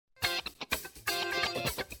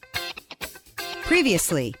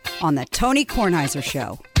Previously on the Tony Kornheiser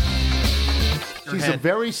Show. She's a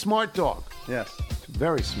very smart dog. Yes.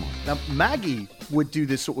 Very smart. Now, Maggie would do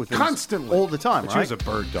this sort of thing Constantly. all the time, right? She was a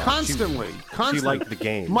bird dog. Constantly. She liked the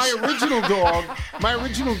games. My original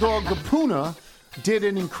dog, the Puna, did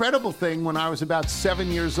an incredible thing when I was about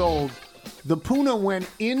 7 years old. The Puna went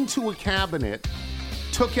into a cabinet,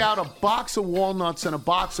 took out a box of walnuts and a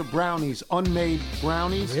box of brownies, unmade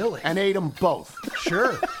brownies. Really? And ate them both.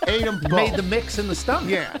 Sure. Ate them both. Made the mix in the stomach.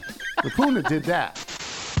 Yeah. The Puna did that.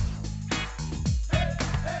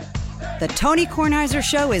 The Tony Kornheiser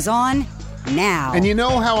Show is on now. And you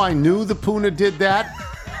know how I knew the Puna did that?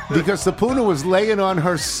 Because the Puna was laying on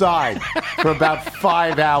her side for about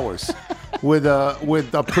 5 hours with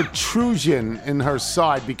a protrusion in her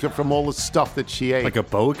side because from all the stuff that she ate. Like a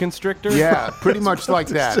boa constrictor? Yeah, pretty much like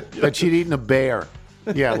that. That she'd eaten a bear.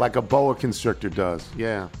 Yeah, like a boa constrictor does.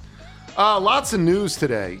 Yeah. Lots of news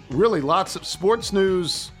today. Really, lots of sports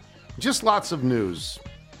news. Just lots of news.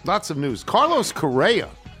 Lots of news. Carlos Correa.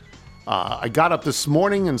 I got up this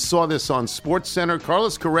morning and saw this on SportsCenter.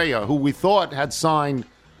 Carlos Correa, who we thought had signed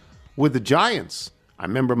with the Giants. I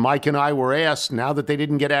remember Mike and I were asked, now that they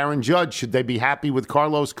didn't get Aaron Judge, should they be happy with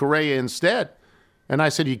Carlos Correa instead? And I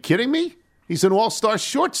said, are you kidding me? He's an all-star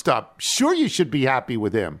shortstop. Sure you should be happy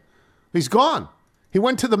with him. He's gone. He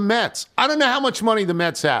went to the Mets. I don't know how much money the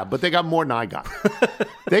Mets have, but they got more than I got.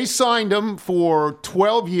 They signed him for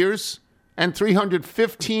 12 years and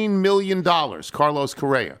 $315 million, Carlos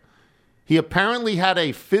Correa. He apparently had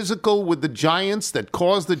a physical with the Giants that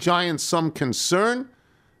caused the Giants some concern.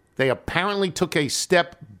 They apparently took a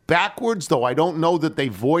step backwards, though I don't know that they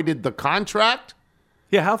voided the contract.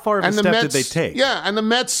 Yeah, how far of a step did they take? Yeah, and the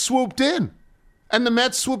Mets swooped in. And the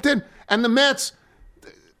Mets,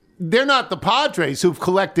 they're not the Padres who've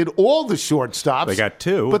collected all the shortstops. They got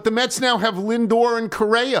two. But the Mets now have Lindor and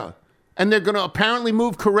Correa. And they're going to apparently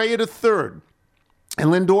move Correa to third.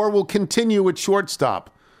 And Lindor will continue at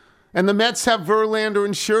shortstop. And the Mets have Verlander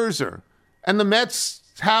and Scherzer. And the Mets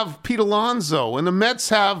have Pete Alonso. And the Mets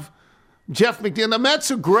have Jeff McNeil. The Mets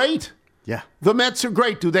are great. Yeah. The Mets are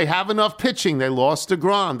great. Do they have enough pitching? They lost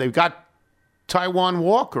DeGrom. They've got Taijuan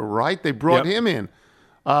Walker, right? They brought him in.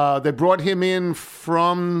 They brought him in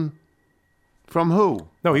from who?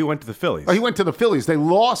 No, he went to the Phillies. Oh, he went to the Phillies. They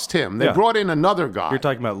lost him. They brought in another guy. You're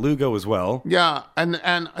talking about Lugo as well. Yeah,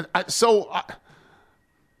 so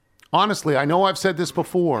honestly, I know I've said this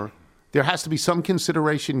before. There has to be some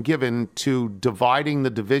consideration given to dividing the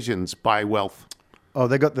divisions by wealth. Oh,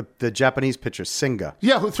 they got the Japanese pitcher, Singa.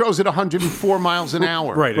 Yeah, who throws at 104 miles an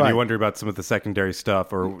hour. Right, and you wonder about some of the secondary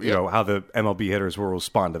stuff or, you know, how the MLB hitters will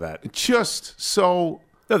respond to that. Just so...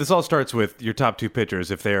 No, this all starts with your top two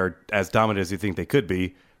pitchers. If they're as dominant as you think they could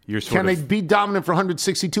be, you're Can they be dominant for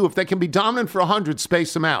 162? If they can be dominant for 100,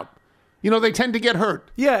 space them out. You know, they tend to get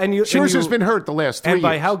hurt. Yeah, and Scherzer's been hurt the last 3 years. And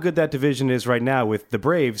by how good that division is right now with the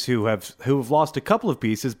Braves, who have lost a couple of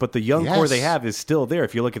pieces, but the young core they have is still there.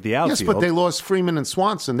 If you look at the outfield, yes, but they lost Freeman and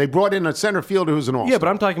Swanson. They brought in a center fielder who's an all-star. Yeah, but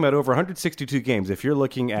I'm talking about over 162 games. If you're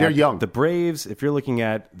looking at They're young. The Braves, if you're looking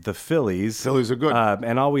at the Phillies, are good,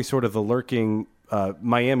 and always sort of the lurking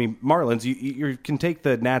Miami Marlins, you can take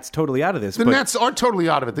the Nats totally out of this. The Nats are totally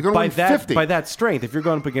out of it. They're going to win 50. By that strength, if you're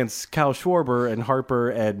going up against Kyle Schwarber and Harper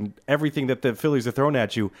and everything that the Phillies are throwing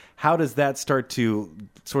at you, how does that start to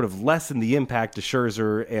sort of lessen the impact to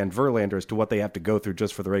Scherzer and Verlander as to what they have to go through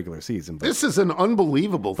just for the regular season? This is an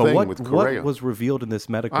unbelievable thing with Correa. What was revealed in this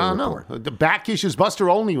medical report? I don't know. The back issues. Buster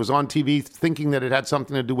Olney was on TV thinking that it had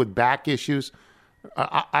something to do with back issues.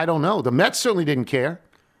 I don't know. The Mets certainly didn't care.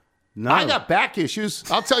 No. I got back issues.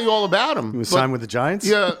 I'll tell you all about them. You signed with the Giants?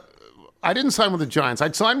 Yeah. I didn't sign with the Giants.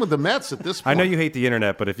 I'd sign with the Mets at this point. I know you hate the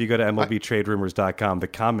internet, but if you go to MLBTradeRumors.com, the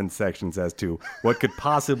comment sections as to what could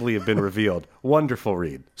possibly have been revealed, wonderful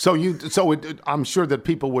read. I'm sure that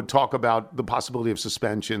people would talk about the possibility of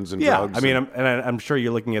suspensions and drugs. I mean, I'm sure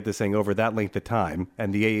you're looking at this thing over that length of time,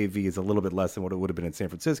 and the AAV is a little bit less than what it would have been in San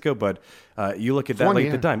Francisco, but you look at that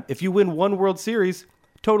length of time. If you win one World Series,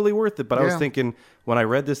 totally worth it. But I was thinking, when I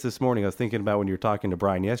read this morning, I was thinking about when you were talking to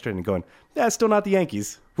Brian yesterday and going, it's still not the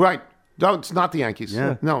Yankees. Right. No, it's not the Yankees.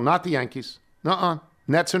 Yeah. No, not the Yankees.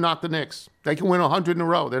 Nets are not the Knicks. They can win 100 in a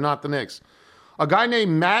row. They're not the Knicks. A guy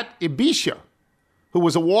named Matt Ibisha, who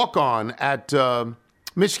was a walk-on at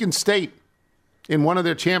Michigan State in one of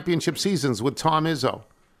their championship seasons with Tom Izzo.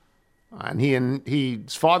 And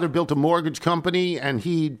his father built a mortgage company, and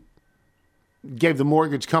he gave the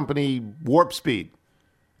mortgage company warp speed.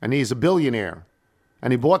 And he's a billionaire.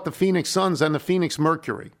 And he bought the Phoenix Suns and the Phoenix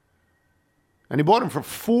Mercury. And he bought them for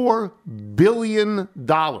 $4 billion.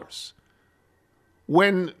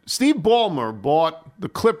 When Steve Ballmer bought the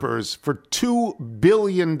Clippers for $2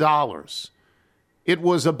 billion, it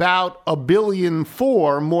was about $1.4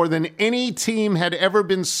 billion more than any team had ever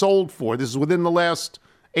been sold for. This is within the last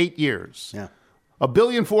 8 years. Yeah. $1.4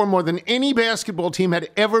 billion more than any basketball team had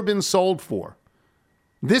ever been sold for.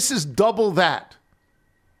 This is double that.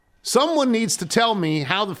 Someone needs to tell me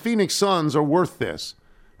how the Phoenix Suns are worth this.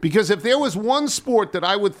 Because if there was one sport that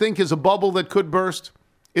I would think is a bubble that could burst,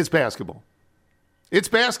 it's basketball. It's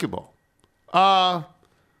basketball. $4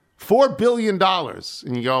 billion.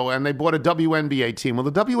 And you go, and they bought a WNBA team. Well,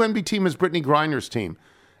 the WNBA team is Brittany Griner's team.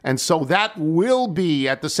 And so that will be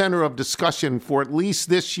at the center of discussion for at least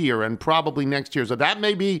this year and probably next year. So that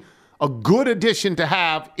may be a good addition to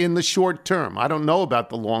have in the short term. I don't know about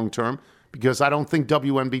the long term because I don't think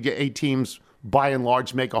WNBA teams, by and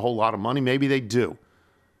large, make a whole lot of money. Maybe they do.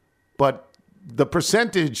 But the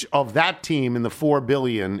percentage of that team in the $4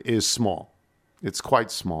 billion is small. It's quite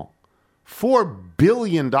small. $4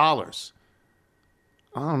 billion. I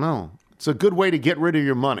don't know. It's a good way to get rid of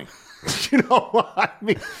your money. You know what I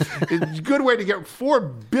mean? It's a good way to get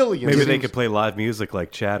 $4 billion. Maybe they could play live music like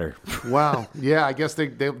Chatter. Wow. Yeah, I guess they're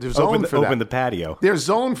zoned for that. Open the patio. They're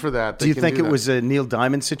zoned for that. Do you think it was a Neil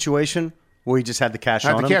Diamond situation where he just had the cash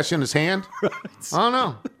on him? Had the cash in his hand? Right. I don't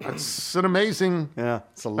know. That's an amazing,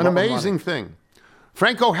 it's a lot an amazing thing.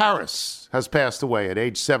 Franco Harris has passed away at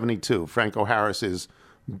age 72. Franco Harris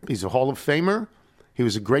he's a Hall of Famer. He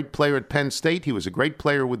was a great player at Penn State. He was a great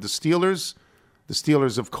player with the Steelers. The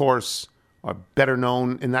Steelers, of course, are better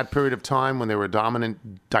known in that period of time when they were a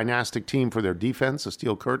dominant dynastic team for their defense, the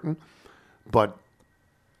Steel Curtain. But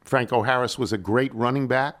Franco Harris was a great running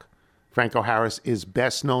back. Franco Harris is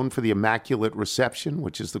best known for the Immaculate Reception,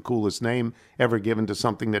 which is the coolest name ever given to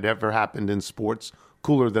something that ever happened in sports.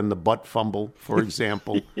 Cooler than the butt fumble, for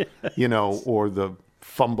example, yes. You know, or the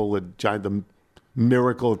fumble at the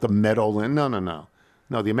miracle at the Meadowland. No.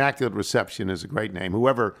 The Immaculate Reception is a great name.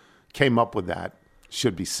 Whoever came up with that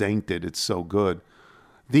should be sainted. It's so good.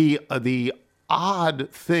 The odd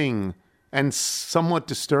thing, and somewhat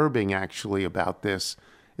disturbing actually about this,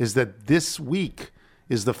 is that this week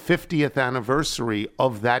is the 50th anniversary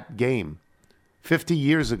of that game. 50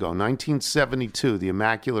 years ago, 1972, the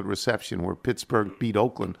Immaculate Reception, where Pittsburgh beat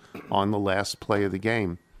Oakland on the last play of the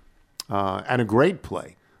game. And a great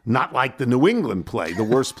play. Not like the New England play, the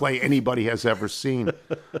worst play anybody has ever seen.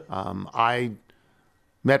 I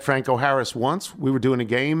met Franco Harris once. We were doing a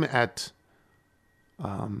game at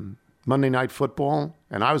Monday Night Football,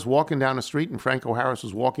 and I was walking down the street, and Franco Harris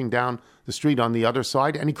was walking down the street on the other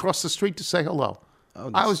side, and he crossed the street to say hello. Oh,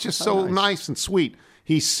 I was just so nice and sweet.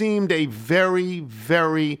 He seemed a very,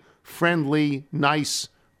 very friendly, nice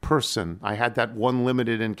person. I had that one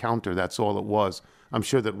limited encounter. That's all it was. I'm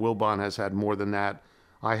sure that Wilbon has had more than that.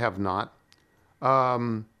 I have not.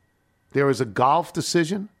 There is a golf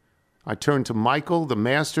decision. I turn to Michael. The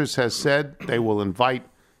Masters has said they will invite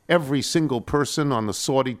every single person on the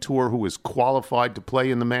Saudi tour who is qualified to play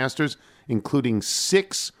in the Masters, including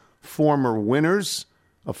 6 former winners,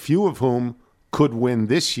 a few of whom could win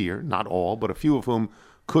this year. Not all, but a few of whom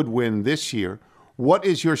could win this year. What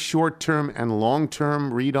is your short-term and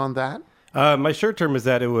long-term read on that? My short term is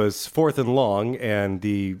that it was 4th and long, and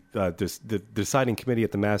the deciding committee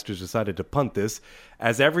at the Masters decided to punt this,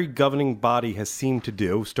 as every governing body has seemed to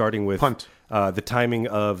do, starting with the timing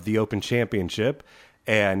of the Open Championship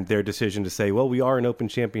and their decision to say, well, we are an Open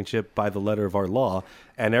Championship by the letter of our law,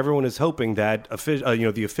 and everyone is hoping that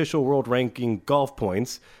the official world ranking golf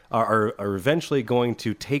points are eventually going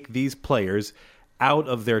to take these players out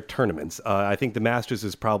of their tournaments. I think the Masters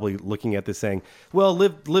is probably looking at this saying, well,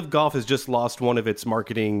 Live Golf has just lost one of its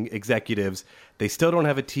marketing executives. They still don't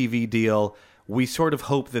have a TV deal. We sort of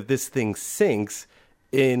hope that this thing sinks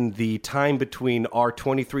in the time between our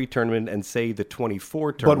 23 tournament and, say, the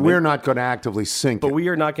 24 tournament. But we're not going to actively sink it. But we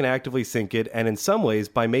are not going to actively sink it. And in some ways,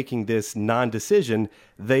 by making this non-decision,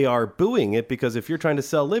 they are booing it, because if you're trying to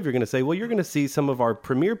sell Live, you're going to say, well, you're going to see some of our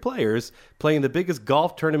premier players playing the biggest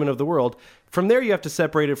golf tournament of the world. From there, you have to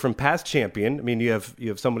separate it from past champion. I mean, you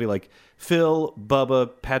have somebody like Phil,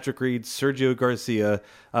 Bubba, Patrick Reed, Sergio Garcia.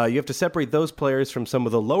 You have to separate those players from some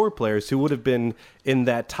of the lower players who would have been in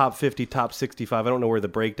that top 50, top 65. I don't know where the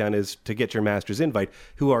breakdown is to get your Masters invite,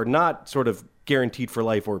 who are not sort of guaranteed for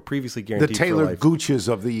life or previously guaranteed for life. The Taylor Gooches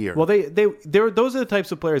of the year. Well, those are the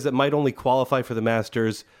types of players that might only qualify for the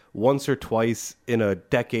Masters once or twice in a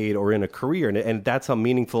decade or in a career, and that's how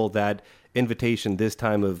meaningful that invitation this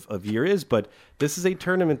time of year is, but this is a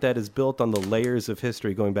tournament that is built on the layers of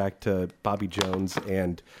history going back to Bobby Jones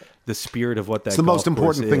and the spirit of what that. It's the most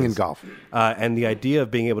important thing in golf, and the idea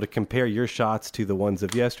of being able to compare your shots to the ones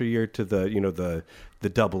of yesteryear, to the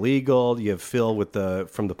double eagle. You have Phil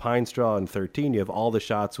from the Pine Straw in 13. You have all the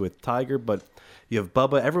shots with Tiger, but you have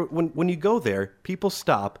Bubba. When you go there, people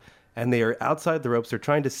stop and they are outside the ropes. They're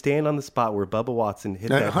trying to stand on the spot where Bubba Watson hit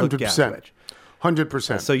that 100%. hook gap wedge.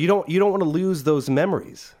 100%. So you don't want to lose those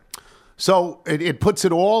memories. So it puts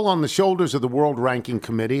it all on the shoulders of the World Ranking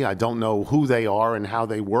Committee. I don't know who they are and how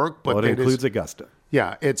they work, but it includes Augusta.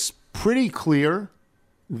 Yeah, it's pretty clear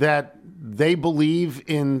that they believe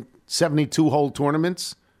in 72-hole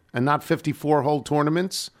tournaments and not 54-hole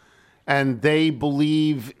tournaments, and they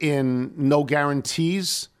believe in no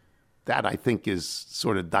guarantees. That, I think, is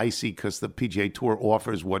sort of dicey because the PGA Tour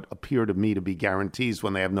offers what appear to me to be guarantees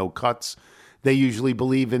when they have no cuts. They usually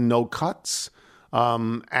believe in no cuts.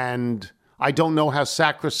 And I don't know how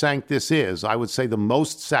sacrosanct this is. I would say the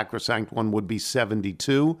most sacrosanct one would be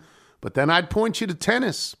 72. But then I'd point you to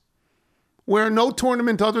tennis, where no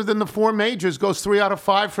tournament other than the 4 majors goes 3 out of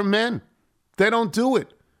 5 for men. They don't do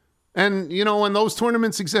it. And, and those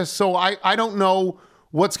tournaments exist. So I don't know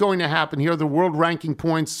what's going to happen here. The world ranking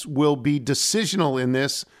points will be decisional in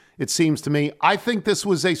this, it seems to me. I think this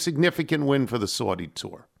was a significant win for the Saudi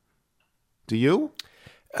Tour. Do you?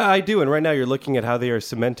 I do, and right now you're looking at how they are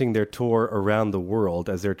cementing their tour around the world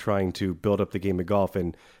as they're trying to build up the game of golf.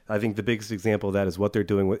 And I think the biggest example of that is what they're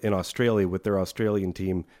doing in Australia with their Australian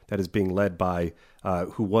team that is being led by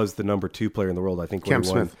who was the number 2 player in the world, I think, when he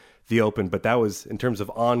won the Open. But that was, in terms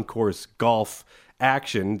of on-course golf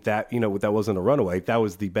action, that that wasn't a runaway. That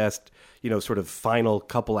was the best, sort of final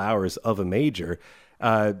couple hours of a major.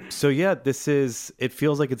 So yeah, it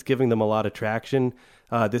feels like it's giving them a lot of traction.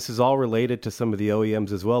 This is all related to some of the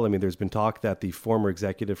OEMs as well. I mean, there's been talk that the former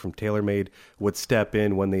executive from TaylorMade would step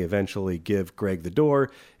in when they eventually give Greg the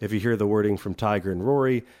door. If you hear the wording from Tiger and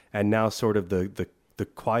Rory, and now sort of the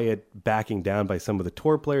quiet backing down by some of the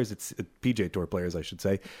tour players, it's PGA Tour players, I should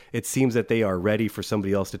say. It seems that they are ready for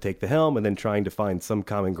somebody else to take the helm and then trying to find some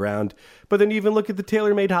common ground. But then you even look at the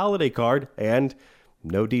TaylorMade holiday card and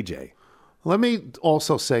no DJ. Let me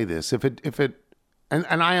also say this.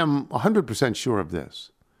 And I am 100% sure of this.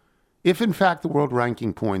 If, in fact, the world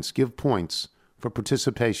ranking points give points for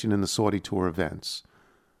participation in the Saudi Tour events,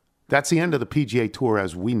 that's the end of the PGA Tour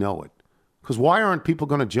as we know it. Because why aren't people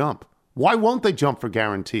going to jump? Why won't they jump for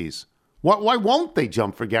guarantees? Why won't they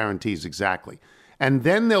jump for guarantees exactly? And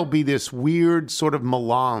then there'll be this weird sort of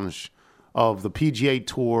melange of the PGA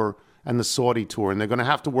Tour and the Saudi Tour, and they're going to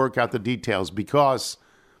have to work out the details because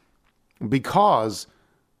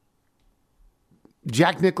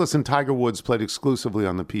Jack Nicklaus and Tiger Woods played exclusively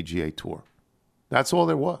on the PGA Tour. That's all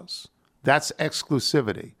there was. That's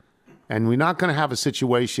exclusivity. And we're not going to have a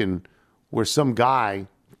situation where some guy,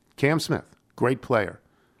 Cam Smith, great player,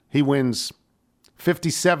 he wins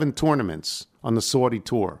 57 tournaments on the Saudi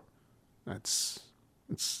Tour. It's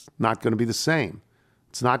not going to be the same.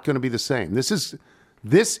 It's not going to be the same. This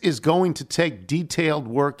is going to take detailed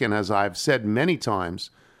work, and as I've said many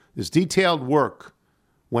times, this detailed work,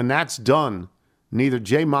 when that's done, neither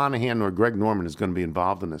Jay Monahan nor Greg Norman is going to be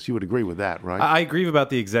involved in this. You would agree with that, right? I agree about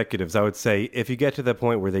the executives. I would say if you get to the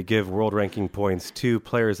point where they give world ranking points to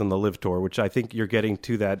players on the LIV Tour, which I think you're getting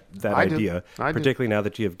to that idea, particularly now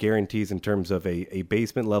that you have guarantees in terms of a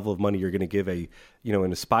basement level of money you're going to give an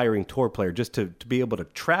aspiring tour player just to be able to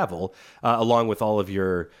travel along with all of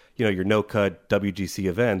your no-cut WGC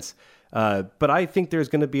events. But I think there's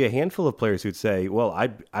going to be a handful of players who'd say, well,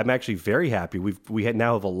 I'm actually very happy. We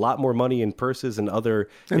now have a lot more money in purses and other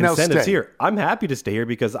incentives here. I'm happy to stay here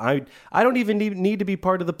because I don't even need to be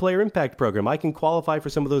part of the Player Impact Program. I can qualify for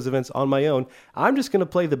some of those events on my own. I'm just going to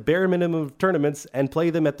play the bare minimum of tournaments and play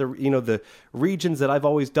them at the regions that I've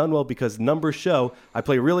always done well because numbers show I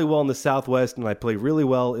play really well in the Southwest and I play really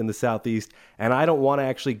well in the Southeast. And I don't want to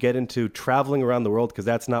actually get into traveling around the world because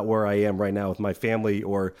that's not where I am right now with my family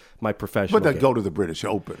or my professional. But they go to the British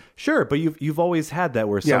Open. Sure, but you've always had that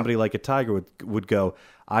where somebody like a Tiger would go,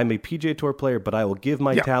 I'm a PGA Tour player, but I will give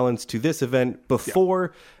my talents to this event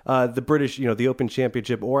before the British, the Open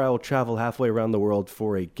Championship, or I will travel halfway around the world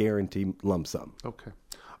for a guaranteed lump sum. Okay.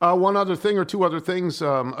 One other thing or two other things.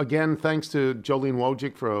 Again, thanks to Jolene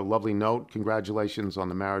Wojcik for a lovely note. Congratulations on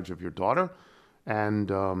the marriage of your daughter. And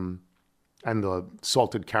the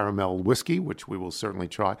salted caramel whiskey, which we will certainly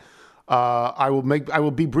try. I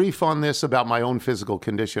will be brief on this about my own physical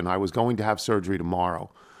condition. I was going to have surgery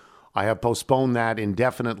tomorrow. I have postponed that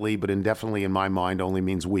indefinitely, but indefinitely in my mind only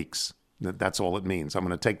means weeks. That's all it means. I'm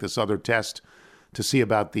going to take this other test to see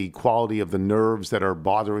about the quality of the nerves that are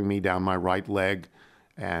bothering me down my right leg.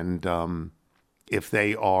 And if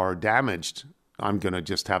they are damaged, I'm going to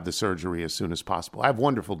just have the surgery as soon as possible. I have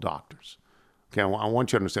wonderful doctors. Okay, I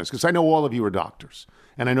want you to understand this, because I know all of you are doctors.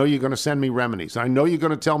 And I know you're going to send me remedies. I know you're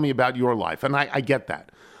going to tell me about your life. And I get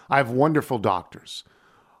that. I have wonderful doctors.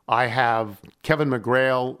 I have Kevin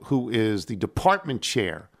McGrail, who is the department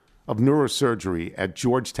chair of neurosurgery at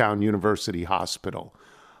Georgetown University Hospital.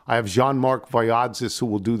 I have Jean-Marc Vayadzis, who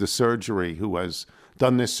will do the surgery, who has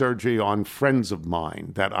done this surgery on friends of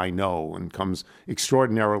mine that I know and comes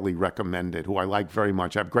extraordinarily recommended, who I like very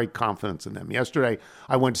much. I have great confidence in them. Yesterday,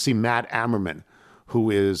 I went to see Matt Ammerman, who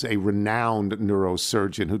is a renowned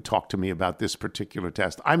neurosurgeon, who talked to me about this particular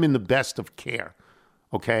test. I'm in the best of care,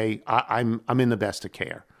 okay? I'm in the best of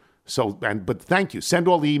care. So, but thank you. Send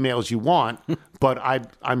all the emails you want, but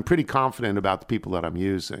I'm pretty confident about the people that I'm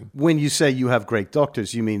using. When you say you have great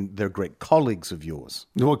doctors, you mean they're great colleagues of yours?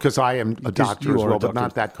 No, because I am a doctor as well, but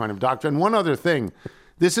not that kind of doctor. And one other thing,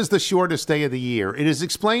 this is the shortest day of the year. It is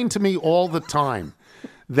explained to me all the time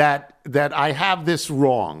that I have this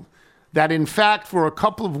wrong. That in fact, for a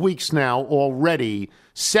couple of weeks now already,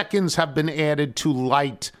 seconds have been added to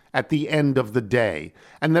light at the end of the day.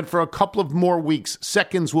 And that for a couple of more weeks,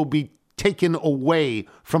 seconds will be taken away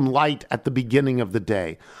from light at the beginning of the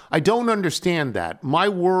day. I don't understand that. My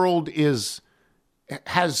world has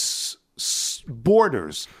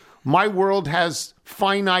borders. My world has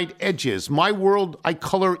finite edges. My world, I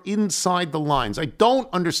color inside the lines. I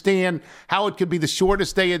don't understand how it could be the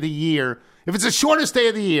shortest day of the year. If it's the shortest day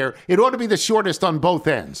of the year, it ought to be the shortest on both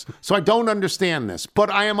ends. So I don't understand this. But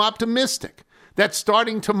I am optimistic that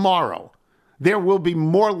starting tomorrow, there will be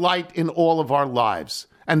more light in all of our lives.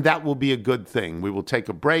 And that will be a good thing. We will take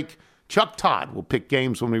a break. Chuck Todd will pick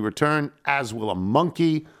games when we return, as will a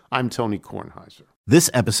monkey. I'm Tony Kornheiser. This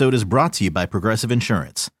episode is brought to you by Progressive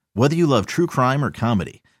Insurance. Whether you love true crime or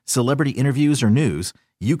comedy, celebrity interviews or news,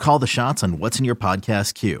 you call the shots on what's in your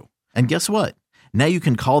podcast queue. And guess what? Now you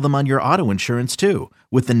can call them on your auto insurance too,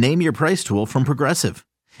 with the Name Your Price tool from Progressive.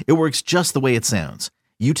 It works just the way it sounds.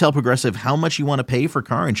 You tell Progressive how much you want to pay for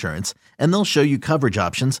car insurance, and they'll show you coverage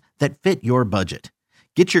options that fit your budget.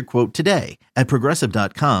 Get your quote today at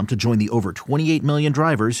Progressive.com to join the over 28 million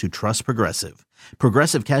drivers who trust Progressive.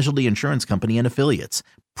 Progressive Casualty Insurance Company and Affiliates.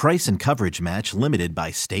 Price and coverage match limited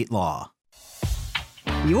by state law.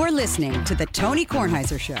 You're listening to The Tony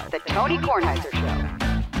Kornheiser Show. The Tony Kornheiser Show.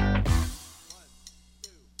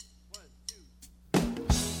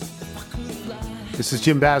 This is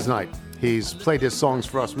Jim Basnight. He's played his songs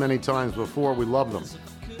for us many times before. We love them.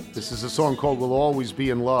 This is a song called We'll Always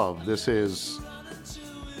Be in Love. This is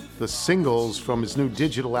the singles from his new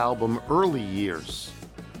digital album, Early Years.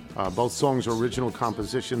 Both songs are original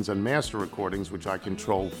compositions and master recordings, which I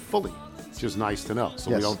control fully, which is nice to know.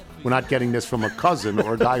 So yes. we're not getting this from a cousin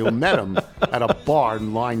or a guy who met him at a bar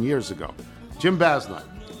in line years ago. Jim Basnight,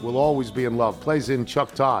 We'll Always Be in Love, plays in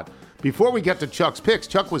Chuck Todd. Before we get to Chuck's picks,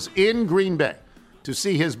 Chuck was in Green Bay to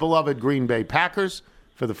see his beloved Green Bay Packers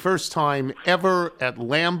for the first time ever at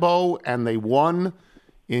Lambeau, and they won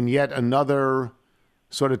in yet another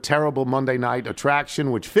sort of terrible Monday night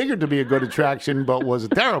attraction, which figured to be a good attraction, but was a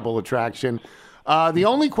terrible attraction. The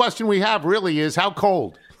only question we have really is how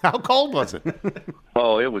cold? How cold was it?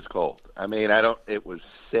 Oh, it was cold. I mean, it was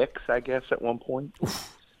 6, I guess, at one point.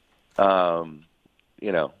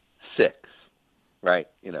 6. Right,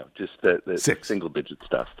 just the single-digit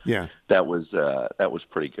stuff. Yeah, that was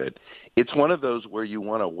pretty good. It's one of those where you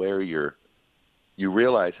want to wear you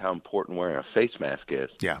realize how important wearing a face mask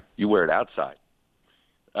is. Yeah, you wear it outside.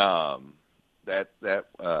 I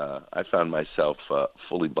found myself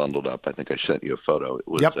fully bundled up. I think I sent you a photo. It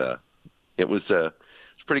was it was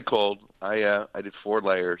pretty cold. I did 4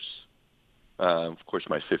 layers. Of course,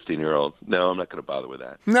 my 15-year-old. No, I'm not going to bother with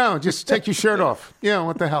that. No, just take your shirt off. Yeah,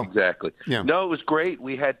 what the hell? Exactly. Yeah. No, it was great.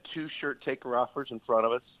 We had 2 shirt taker offers in front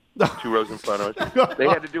of us, 2 rows in front of us. They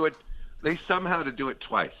had to do it. They somehow had to do it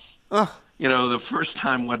twice. The first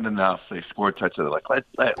time wasn't enough. They scored a touchdown. They're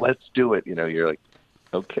like, let's do it. You're like,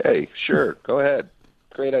 okay, sure, go ahead.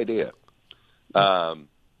 Great idea. So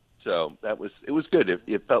it was good.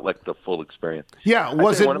 It felt like the full experience. Yeah,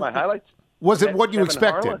 was it one of my highlights? Was it what you Kevin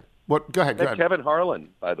expected? Harlan. What? Go ahead. Kevin Harlan,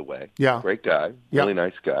 by the way. Yeah. Great guy. Really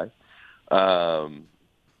nice guy. And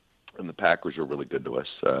the Packers were really good to us.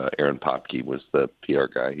 Aaron Popke was the PR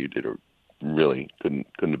guy who did really couldn't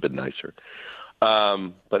have been nicer.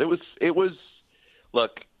 But it was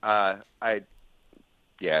look,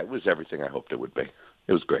 it was everything I hoped it would be.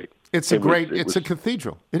 It was great. It's a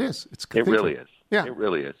cathedral. It is. It's a cathedral. It really is. Yeah. It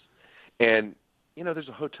really is. And there's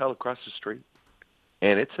a hotel across the street.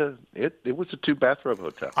 and it was a 2-bathroom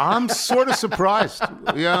hotel. I'm sort of surprised.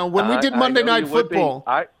 When we did Monday Night Football,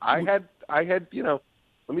 I had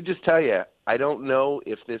let me just tell you, I don't know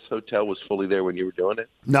if this hotel was fully there when you were doing it.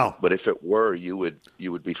 No, but if it were, you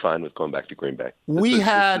would be fine with going back to Green Bay. We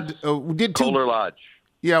did Kohler Lodge.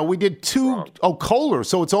 Yeah, we did 2. Wrong. Oh, Kohler.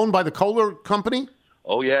 So it's owned by the Kohler company?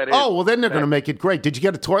 Oh, yeah, it is. Oh, well, then they're going to make it great. Did you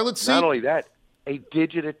get a toilet seat? Not only that, I'll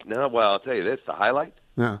tell you this, the highlight,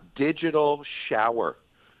 digital shower.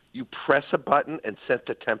 You press a button and set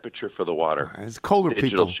the temperature for the water. It's Kohler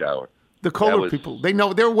digital people. Shower. The Kohler people, they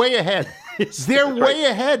know, they're way ahead. They're way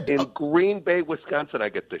ahead. In Green Bay, Wisconsin, I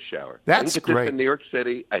get this shower. That's I didn't get great. This in New York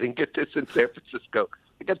City. I didn't get this in San Francisco.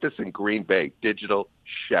 I got this in Green Bay, digital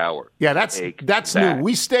shower. Yeah, that's new.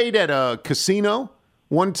 We stayed at a casino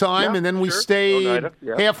one time, and then we stayed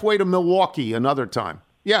halfway to Milwaukee another time.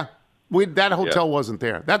 Yeah, that hotel wasn't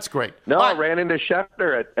there. That's great. No, I ran into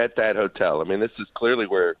Schefter at that hotel. I mean, this is clearly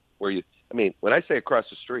where you. I mean, when I say across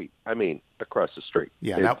the street, I mean across the street.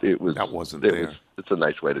 Yeah, that wasn't there. It's a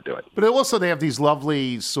nice way to do it. But also, they have these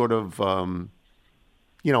lovely sort of,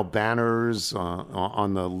 banners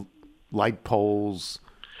on the light poles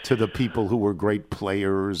to the people who were great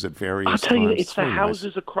players at various times. I'll tell you, it's the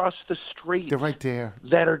houses across the street. They're right there.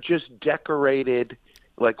 That are just decorated.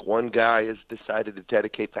 Like one guy has decided to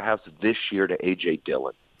dedicate the house this year to A.J.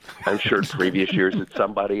 Dillon. I'm sure in previous years it's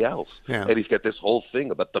somebody else. Yeah. And he's got this whole thing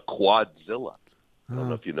about the Quadzilla. I don't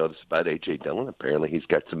know if you know this about A.J. Dillon. Apparently he's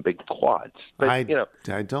got some big quads. But, I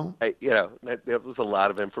don't. That was a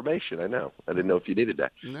lot of information, I know. I didn't know if you needed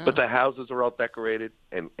that. No. But the houses are all decorated,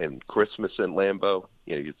 and Christmas in Lambeau,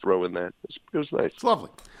 you throw in that. It was nice. It's lovely.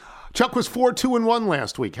 Chuck was 4-2-1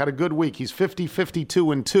 last week. Had a good week. He's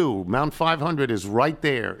 50-52-2. Mount 500 is right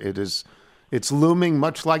there. It's looming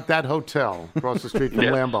much like that hotel across the street from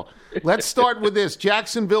Lambeau. Let's start with this.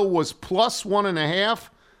 Jacksonville was plus 1.5.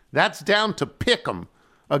 That's down to pick'em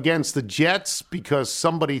against the Jets because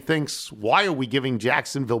somebody thinks, why are we giving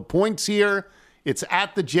Jacksonville points here? It's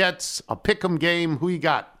at the Jets, a pick'em game. Who you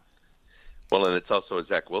got? Well, and it's also a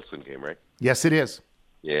Zach Wilson game, right? Yes, it is.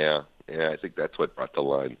 Yeah, I think that's what brought the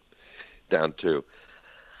line down too.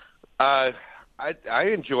 I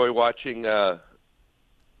enjoy watching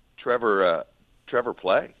Trevor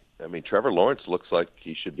play. I mean, Trevor Lawrence looks like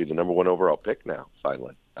he should be the number 1 overall pick now,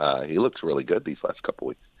 finally. He looks really good these last couple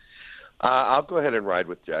weeks. I'll go ahead and ride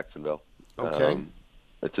with Jacksonville. Okay.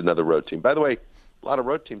 It's another road team. By the way, a lot of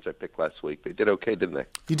road teams I picked last week. They did okay, didn't they?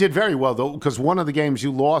 You did very well, though, because one of the games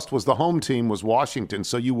you lost was the home team was Washington,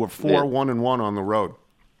 so you were 4-1-1 on the road.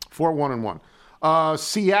 4-1-1.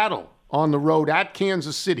 Seattle on the road at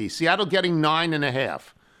Kansas City. Seattle getting 9.5.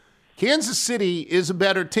 Kansas City is a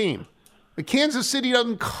better team. But Kansas City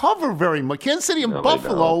doesn't cover very much. Kansas City and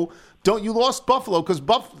Buffalo don't. You lost Buffalo because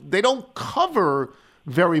they don't cover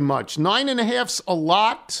very much. 9.5's a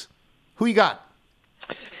lot. Who you got?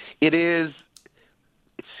 It is.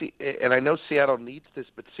 And I know Seattle needs this,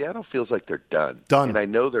 but Seattle feels like they're done. And I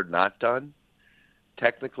know they're not done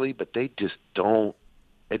technically, but they just don't.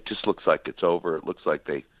 It just looks like it's over. It looks like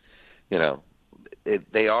they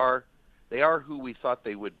are who we thought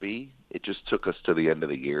they would be. It just took us to the end of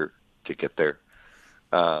the year to get there.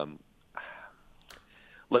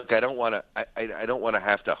 Look, I don't want to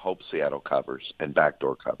have to hope Seattle covers and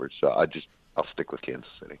backdoor covers. So I'll stick with Kansas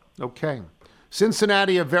City. Okay.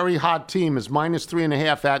 Cincinnati, a very hot team, is minus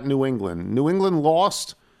 3.5 at New England. New England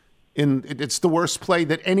lost. It's the worst play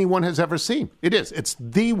that anyone has ever seen. It is. It's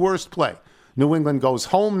the worst play. New England goes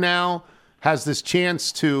home now, has this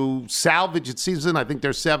chance to salvage its season. I think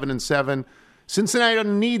they're 7-7. Cincinnati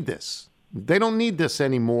doesn't need this. They don't need this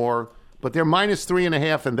anymore, but they're minus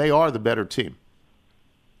 3.5, and they are the better team.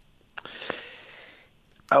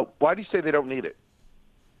 Why do you say they don't need it?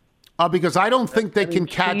 Because I don't think they can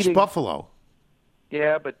catch Buffalo.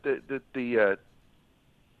 Yeah, but there's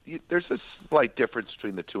a slight difference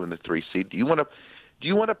between the 2 and the 3 seed. Do you want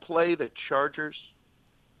to play the Chargers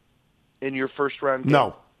in your first round game?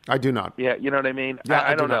 No, I do not. Yeah, you know what I mean? Yeah,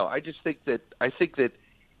 I don't know. I think that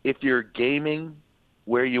if you're gaming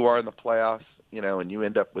where you are in the playoffs, and you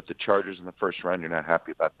end up with the Chargers in the first round, you're not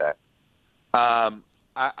happy about that.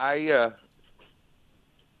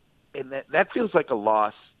 And that feels like a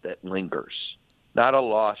loss that lingers, not a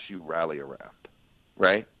loss you rally around,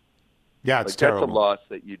 right? Yeah, it's terrible. That's a loss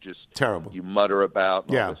that you just you mutter about.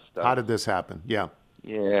 And all this stuff. How did this happen? Yeah.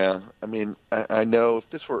 Yeah, I mean, I know if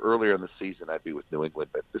this were earlier in the season, I'd be with New England,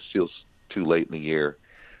 but this feels too late in the year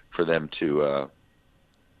for them to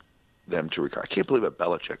recover. I can't believe a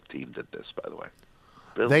Belichick team did this, by the way.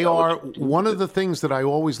 They are one of the things that I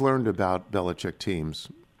always learned about Belichick teams.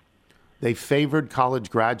 They favored college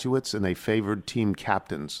graduates and they favored team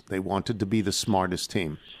captains. They wanted to be the smartest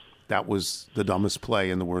team. That was the dumbest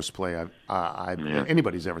play and the worst play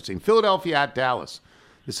anybody's ever seen. Philadelphia at Dallas.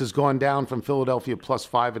 This has gone down from Philadelphia plus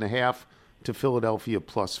 5.5 to Philadelphia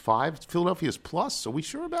plus 5. Philadelphia's plus. Are we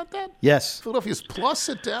sure about that? Yes. Philadelphia's plus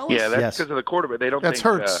at Dallas? Yeah, that's because of the quarterback. They don't. That's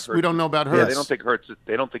think, Hurts. We don't know about Hurts. Yeah, they don't think Hurts.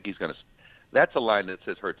 They don't think he's going to. That's a line that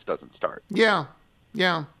says Hurts doesn't start. Yeah.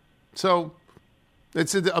 So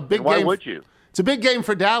it's a big game. Why would you? It's a big game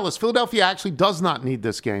for Dallas. Philadelphia actually does not need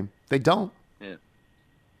this game. They don't.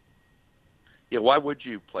 Yeah, why would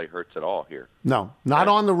you play Hurts at all here? No, not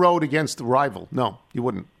on the road against the rival. No, you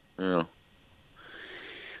wouldn't. Yeah.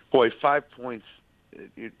 Boy, 5 points,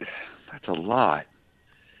 that's a lot.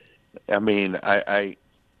 I mean, I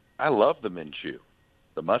love the Minshew.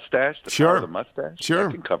 The mustache, power of the mustache. Sure.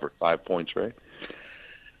 I can cover 5 points, right?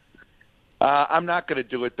 I'm not going to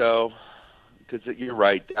do it, though, because you're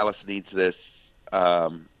right. Dallas needs this.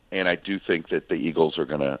 And I do think that the Eagles are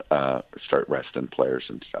going to start resting players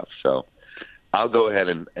and stuff. So I'll go ahead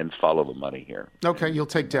and follow the money here. Okay, you'll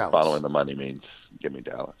take Dallas. Following the money means give me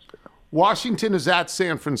Dallas. Washington is at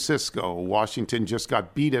San Francisco. Washington just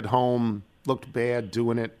got beat at home, looked bad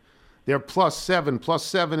doing it. They're plus 7. Plus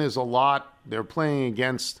 7 is a lot. They're playing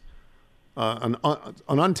against an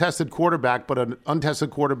untested quarterback, but an untested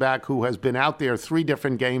quarterback who has been out there 3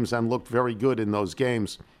 different games and looked very good in those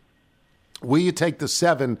games. Will you take the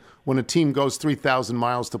 7 when a team goes 3,000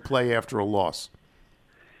 miles to play after a loss?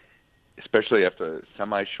 Especially after a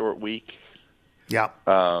semi-short week. Yeah.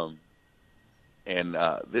 And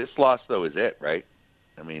this loss, though, is it, right?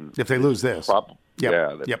 I mean, if they lose this. That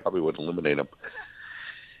probably would eliminate them.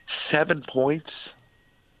 7 points?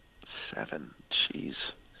 7. Jeez.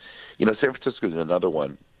 You know, San Francisco is another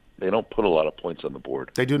one. They don't put a lot of points on the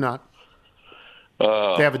board. They do not.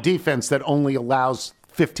 They have a defense that only allows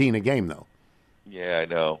 15 a game, though. Yeah, I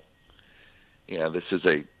know. Yeah, this is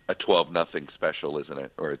a 12-0 special, isn't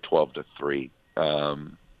it? Or a 12-3.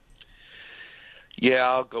 Yeah,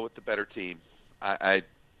 I'll go with the better team.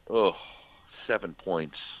 7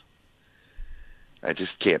 points. I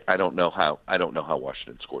just can't. I don't know how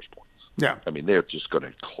Washington scores points. Yeah. I mean, they're just going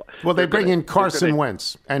to. Well, they bring in Carson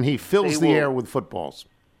Wentz, and he fills the air with footballs.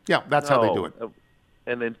 Yeah, that's how they do it.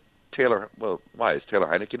 And then Taylor. Well, why is Taylor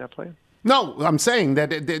Heineke not playing? No, I'm saying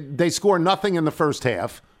that they score nothing in the first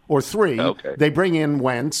half or 3. Okay. They bring in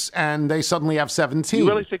Wentz, and they suddenly have 17. You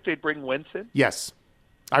really think they'd bring Wentz in? Yes,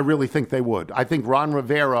 I really think they would. I think Ron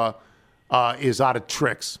Rivera is out of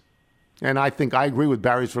tricks. And I agree with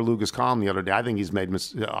Barry's Verlugas column the other day. I think he's made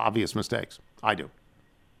obvious mistakes. I do.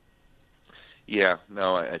 Yeah,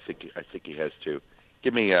 no, I think he has too.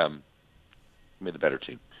 Give me the better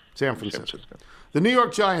team. San Francisco. The New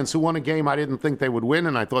York Giants, who won a game I didn't think they would win,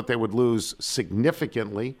 and I thought they would lose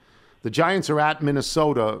significantly. The Giants are at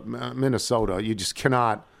Minnesota. Minnesota, you just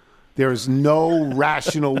cannot. There is no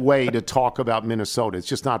rational way to talk about Minnesota. It's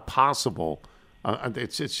just not possible.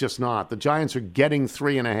 It's just not. The Giants are getting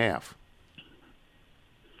 3.5.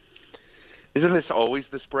 Isn't this always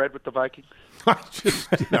the spread with the Vikings?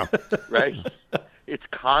 Right? It's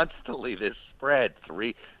constantly this spread.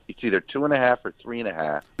 It's either 2.5 or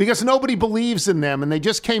 3.5. Because nobody believes in them, and they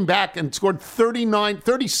just came back and scored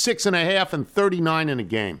 36.5 and 39 in a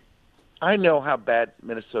game. I know how bad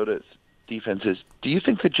Minnesota's defense is. Do you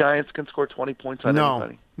think the Giants can score 20 points on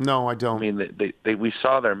anybody? No, I don't. I mean, we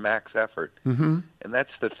saw their max effort, and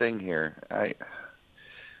that's the thing here.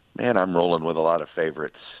 I'm rolling with a lot of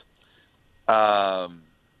favorites. But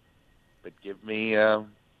give me the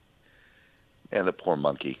poor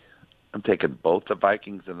monkey. I'm taking both the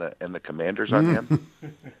Vikings and the Commanders on him.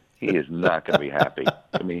 He is not going to be happy.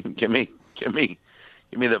 I mean, give me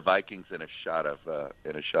the Vikings in a shot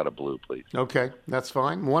of blue, please. Okay, that's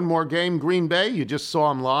fine. One more game, Green Bay. You just saw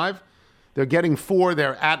them live. They're getting 4.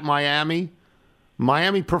 They're at Miami.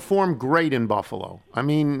 Miami performed great in Buffalo. I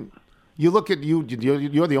mean, you look at you're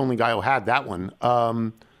the only guy who had that one.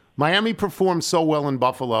 Miami performed so well in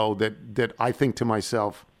Buffalo that I think to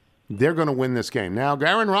myself, they're going to win this game. Now,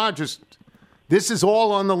 Aaron Rodgers, this is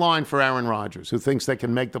all on the line for Aaron Rodgers, who thinks they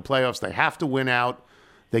can make the playoffs. They have to win out.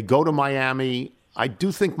 They go to Miami. I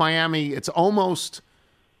do think Miami, it's almost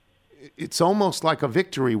like a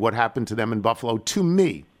victory what happened to them in Buffalo, to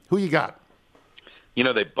me. Who you got? You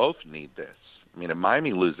know, they both need this. I mean, if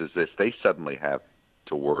Miami loses this, they suddenly have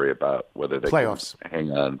to worry about whether they can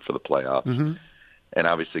hang on for the playoffs. Mm-hmm. And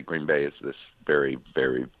obviously Green Bay is this very,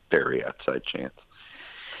 very, very outside chance.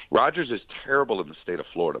 Rodgers is terrible in the state of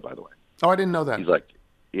Florida, by the way. Oh, I didn't know that. He's like,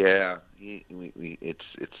 it's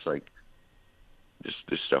like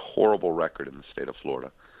just a horrible record in the state of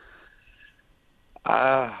Florida.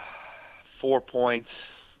 4 points.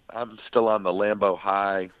 I'm still on the Lambeau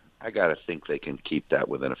high. I got to think they can keep that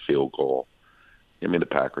within a field goal. Give me the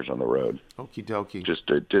Packers on the road. Okie dokie.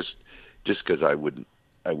 Just because I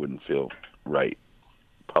wouldn't feel right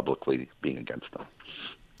publicly being against them.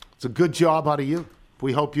 It's a good job out of you.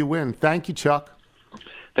 We hope you win. Thank you, Chuck.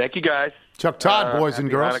 Thank you, guys. Chuck Todd, boys and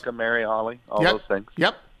girls. Happy Hanukkah, Merry Holly, all Yep. those things.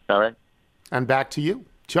 Yep. All right. And back to you,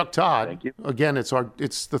 Chuck Todd. Thank you. Again,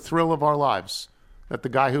 it's the thrill of our lives that the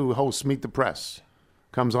guy who hosts Meet the Press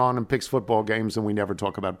comes on and picks football games, and we never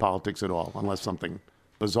talk about politics at all unless something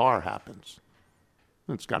bizarre happens.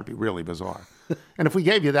 It's got to be really bizarre. And if we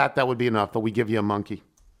gave you that would be enough, but we give you a monkey.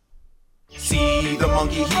 See the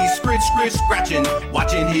monkey, he's scratching,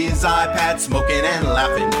 watching his iPad, smoking and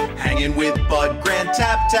laughing, hanging with Bud Grant,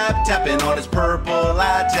 tapping on his purple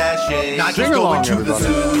attaché. Nigel's going to the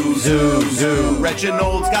zoo.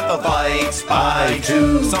 Reginald's got the bite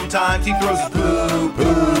too. Sometimes he throws his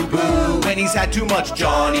poo. When he's had too much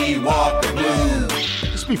Johnny Walker Blue.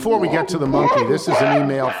 Just before we get to the monkey, this is an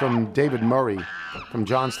email from David Murray from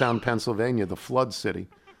Johnstown, Pennsylvania, the flood city.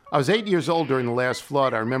 I was 8 years old during the last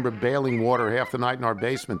flood. I remember bailing water half the night in our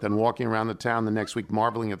basement, then walking around the town the next week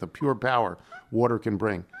marveling at the pure power water can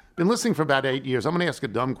bring. Been listening for about 8 years. I'm going to ask a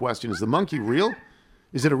dumb question. Is the monkey real?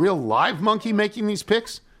 Is it a real live monkey making these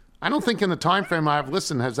picks? I don't think in the time frame I have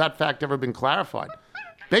listened has that fact ever been clarified.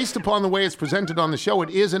 Based upon the way it's presented on the show, it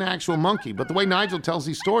is an actual monkey. But the way Nigel tells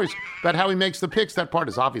these stories about how he makes the picks, that part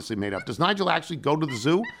is obviously made up. Does Nigel actually go to the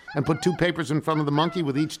zoo and put two papers in front of the monkey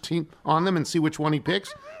with each team on them and see which one he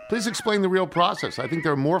picks? Please explain the real process. I think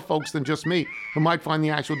there are more folks than just me who might find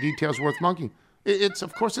the actual details worth monkeying.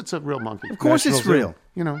 Of course it's a real monkey. Of course it's real.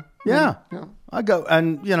 You know. Yeah. Yeah. I go,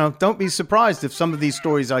 and, don't be surprised if some of these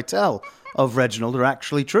stories I tell of Reginald are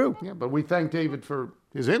actually true. Yeah, but we thank David for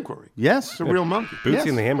his inquiry. Yes. It's a real monkey. Bootsy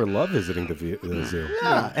and the Hammer love visiting the zoo.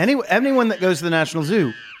 Yeah. Anyone that goes to the National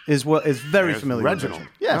Zoo is very familiar Reginald. with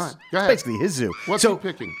Reginald. Yes. Right. Go ahead. It's basically his zoo. What's he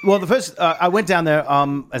picking? Well, the first, I went down there,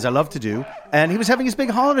 as I love to do, and he was having his big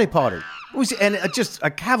holiday party. Just a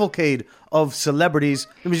cavalcade of celebrities.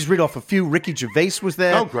 Let me just read off a few. Ricky Gervais was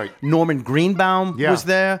there. Oh, great. Norman Greenbaum was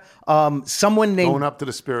there. Someone named... Going up to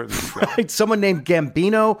the spirit of the show. Right, someone named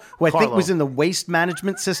Gambino, who I think Carlo. was in the waste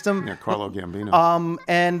management system. Yeah, Carlo Gambino.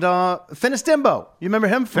 And Finis Dembo. You remember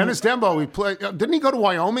him? Finis Dembo, he played. Didn't he go to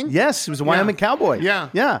Wyoming? Yes, he was a Wyoming cowboy. Yeah.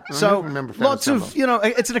 Yeah. I remember Finis lots of,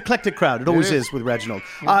 it's an eclectic crowd. It always is with Reginald.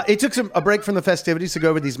 He took a break from the festivities to go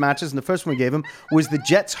over these matches, and the first one we gave him was the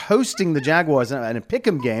Jets hosting the Jaguars in a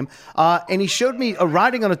pick'em game. And he showed me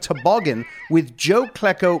riding on a toboggan with Joe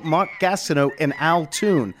Klecko, Mark Gastineau, and Al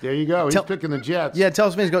Toon. There you go. He's picking the Jets. Yeah,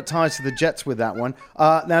 tells me he's got ties to the Jets with that one.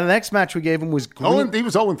 Now, the next match we gave him was... He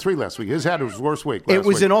was 0-3 last week. His had his worst week last week. It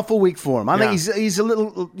was an awful week for him. I think he's a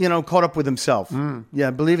little, caught up with himself.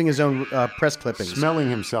 Yeah, believing his own press clippings.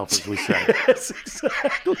 Smelling himself, as we say. Yes,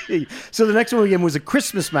 exactly. So the next one we gave him was a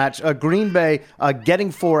Christmas match, Green Bay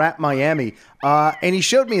getting 4 at Miami. And he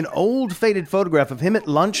showed me an old faded photograph of him at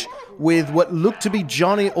lunch with what looked to be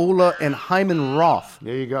Johnny Ola and Hyman Roth.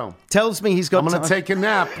 There you go. Tells me he's got... I'm going to take a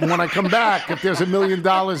nap, and when I come back, if there's $1 million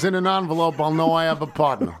in an envelope, I'll know I have a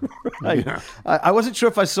partner. Right. Yeah. I wasn't sure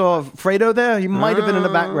if I saw Fredo there. He might have been in the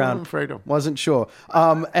background. Fredo. Wasn't sure.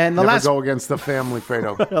 And the Never go against the family,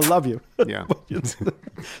 Fredo. I love you. Yeah. The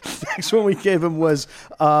next one we gave him was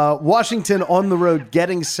Washington on the road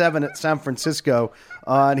getting 7 at San Francisco.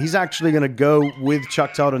 And he's actually going to go with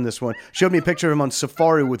Chuck Todd on this one. Showed me a picture of him on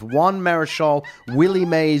safari with Juan Marichal, Willie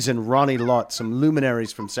Mays, and Ronnie Lott, some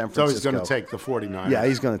luminaries from San Francisco. So he's going to take the 49ers. Yeah,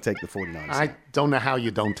 he's going to take the 49ers. I don't know how you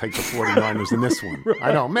don't take the 49ers in this one. Right.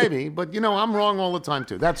 I don't. Maybe. But, I'm wrong all the time,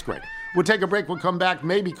 too. That's great. We'll take a break. We'll come back.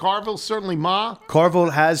 Maybe Carville. Certainly Ma. Carville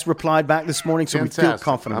has replied back this morning, so Fantastic. we feel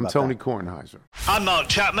confident I'm about Tony that. Kornheiser. I'm Mark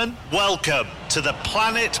Chapman. Welcome to the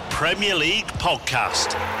Planet Premier League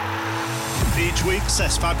podcast. Each week,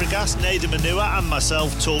 Cesc Fabregas, Nader Manua and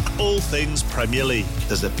myself talk all things Premier League.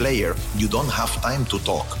 As a player, you don't have time to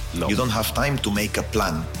talk. No. You don't have time to make a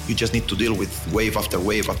plan. You just need to deal with wave after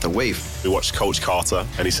wave after wave. We watched Coach Carter,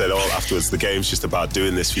 and he said, afterwards, the game's just about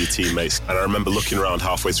doing this for your teammates. And I remember looking around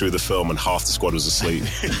halfway through the film, and half the squad was asleep.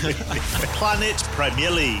 Planet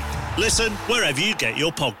Premier League. Listen wherever you get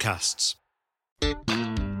your podcasts.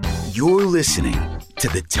 You're listening to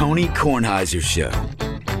the Tony Kornheiser Show.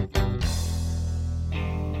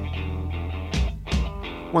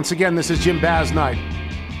 Once again, this is Jim Basnight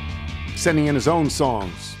sending in his own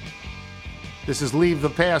songs. This is Leave the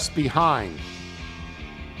Past Behind.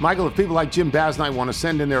 Michael, if people like Jim Basnight want to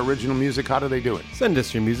send in their original music, how do they do it? Send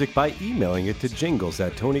us your music by emailing it to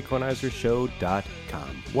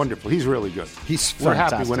jingles@TonyKornheiserShow.com. Wonderful. He's really good. He's We're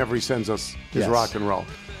fantastic. happy whenever he sends us his rock and roll.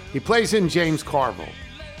 He plays in James Carville.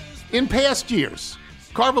 In past years,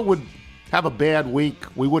 Carville would have a bad week.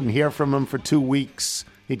 We wouldn't hear from him for 2 weeks.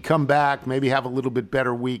 He'd come back, maybe have a little bit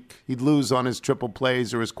better week. He'd lose on his triple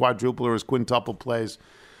plays or his quadruple or his quintuple plays.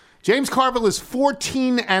 James Carville is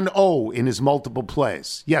 14-0 in his multiple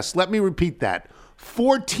plays. Yes, let me repeat that.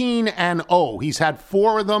 14-0. He's had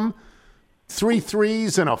 4 of them, 3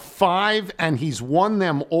 threes and a 5, and he's won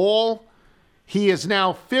them all. He is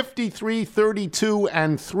now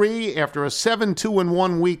 53-32-3 after a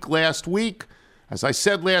 7-2-1 week last week. As I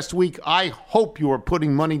said last week, I hope you are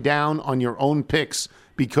putting money down on your own picks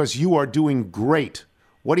because you are doing great.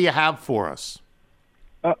 What do you have for us?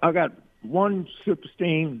 I got one Super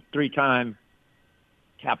Steam 3-time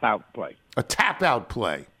tap-out play. A tap-out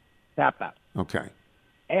play? Tap-out. Okay.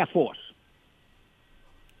 Air Force.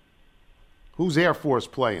 Who's Air Force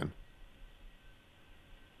playing?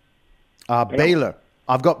 Baylor.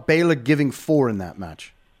 I've got Baylor giving 4 in that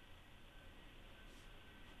match.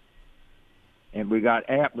 And we're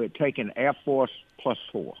taking Air Force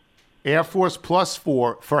 +4. Air Force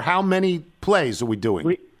 +4. For how many plays are we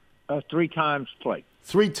doing? 3 times play.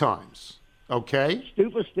 3 times. Okay.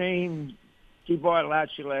 Super Steam, T-Boy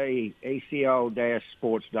Latchley,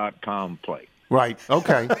 ACO-sports.com play. Right.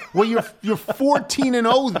 Okay. Well, you're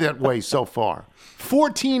 14-0 that way so far.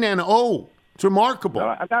 14-0. It's remarkable.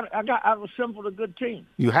 I've assembled a good team.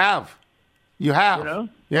 You have. You have. You know?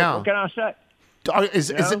 Yeah. What can I say? Is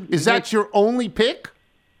that your only pick?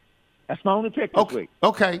 That's my only pick this week.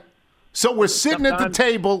 Okay. So we're sitting at the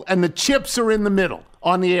table, and the chips are in the middle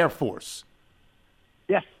on the Air Force.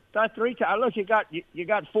 Yes. That's 3 times. Look, you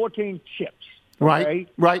got 14 chips. Right. Okay?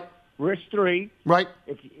 Right. Risk 3. Right.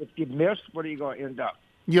 If you miss, what are you going to end up?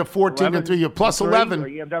 You're 14-3. You're plus 11. Or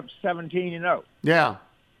you end up 17-0. Yeah.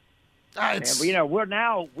 And,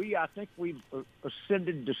 I think we've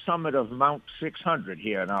ascended the summit of Mount 600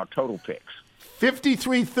 here in our total picks.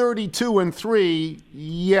 53-32-3.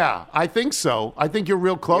 Yeah, I think so. I think you're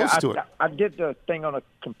real close to it. I did the thing on a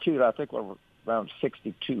computer. I think we're around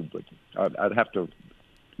 62, but I'd have to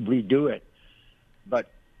redo it. But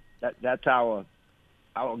that's our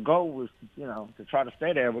goal was, to try to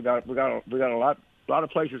stay there. We got a lot of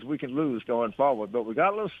places we can lose going forward, but we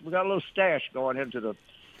got a little stash going into the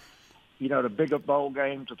bigger bowl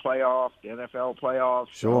games, the playoffs, the NFL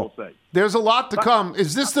playoffs, the whole thing. There's a lot to come.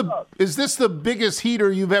 Is this the biggest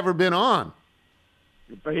heater you've ever been on?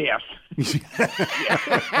 Yes. To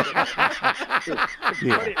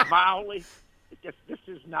put it mildly, this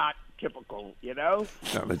is not typical, No,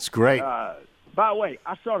 it's great. By the way,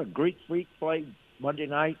 I saw the Greek Freak play Monday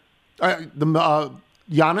night.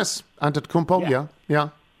 Giannis Antetokounmpo, yeah. Yeah,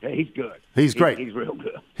 he's good. He's great. He's real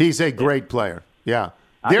good. He's a great player, yeah.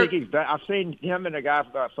 I think he's better. I've seen him and the guy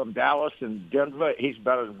from Dallas and Denver. He's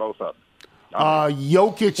better than both of them.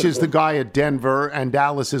 Jokic is the guy at Denver, and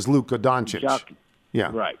Dallas is Luka Doncic.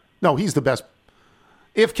 Yeah. Right. No, he's the best.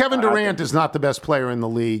 If Kevin Durant is not the best player in the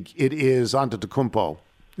league, it is Antetokounmpo.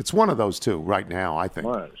 It's one of those two right now, I think.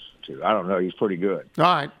 One of those two. I don't know. He's pretty good. All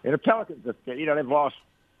right. And the Pelicans, they've lost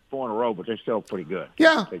 4 in a row, but they're still pretty good.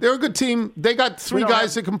 Yeah, they're a good team. They got 3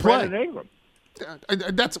 guys that can play. Brandon Ingram.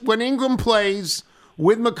 That's when Ingram plays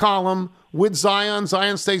with McCollum, with Zion.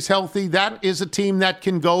 Zion stays healthy. That is a team that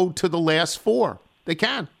can go to the last 4. They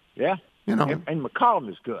can. Yeah. And McCollum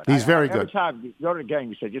is good. He's very good. Every time you go to the game,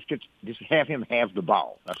 you say, just have him have the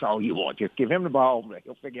ball. That's all you want. Just give him the ball.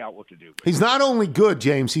 He'll figure out what to do. He's not only good,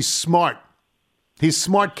 James. He's smart. He's a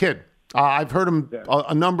smart kid. I've heard him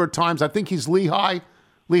a number of times. I think he's Lehigh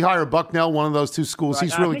or Bucknell, one of those 2 schools. Right.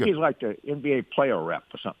 He's really good. He's like the NBA player rep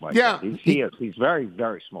or something like that. He's very,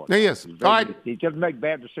 very smart. He is. All right. He doesn't make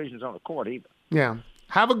bad decisions on the court either. Yeah.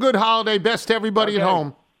 Have a good holiday. Best to everybody at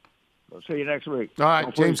home. We'll see you next week. All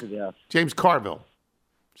right, James Carville.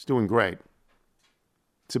 He's doing great.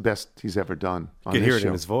 It's the best he's ever done on You can this hear it show.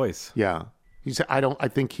 in his voice. Yeah. I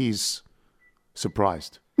think he's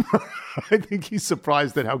surprised. I think he's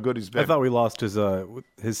surprised at how good he's been. I thought we lost his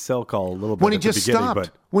cell call a little bit when he at just the beginning,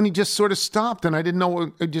 stopped. but When he just sort of stopped, and I didn't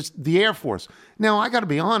know just the Air Force. Now I got to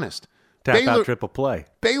be honest. tap out triple play.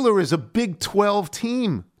 Baylor is a Big 12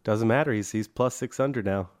 team. Doesn't matter. He's plus 600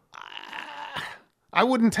 now. I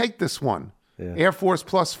wouldn't take this one. Yeah. Air Force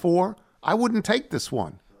 +4. I wouldn't take this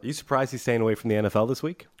one. Are you surprised he's staying away from the NFL this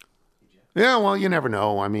week? Yeah, well, you never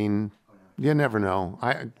know. I mean, you never know.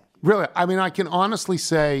 I can honestly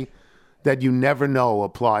say that you never know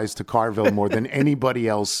applies to Carville more than anybody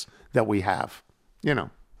else that we have.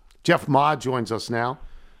 Jeff Ma joins us now.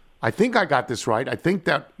 I think I got this right. I think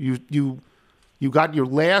that you got your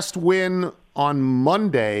last win on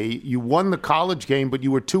Monday. You won the college game, but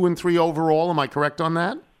you were 2-3 overall. Am I correct on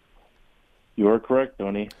that? You are correct,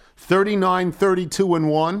 Tony. 39,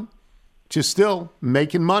 32-1. Just still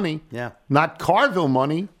making money. Yeah. Not Carville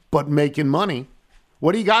money, but making money.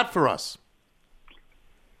 What do you got for us?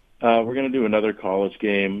 We're going to do another college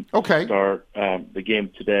game. Okay. Start the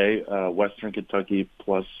game today. Western Kentucky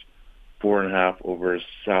plus 4.5 over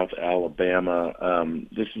South Alabama.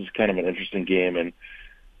 This is kind of an interesting game, and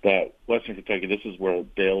that Western Kentucky, this is where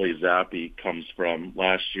Bailey Zappi comes from.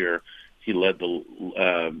 Last year, he led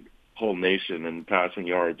the whole nation in passing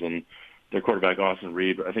yards, and their quarterback, Austin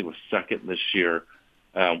Reed, I think was second this year,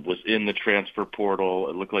 was in the transfer portal.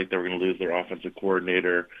 It looked like they were going to lose their offensive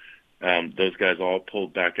coordinator. Those guys all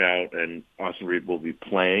pulled back out, and Austin Reed will be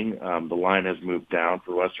playing. The line has moved down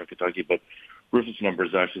for Western Kentucky, but Rufus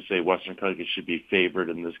numbers actually say Western Kentucky should be favored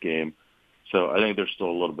in this game. So I think there's still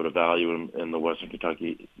a little bit of value in the Western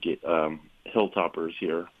Kentucky Hilltoppers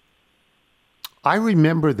here. I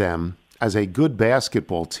remember them as a good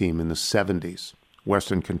basketball team in the 70s.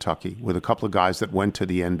 Western Kentucky, with a couple of guys that went to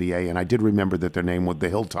the NBA, and I did remember that their name was the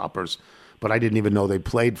Hilltoppers, but I didn't even know they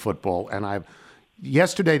played football. And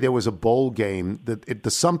yesterday there was a bowl game,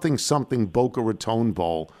 the something Boca Raton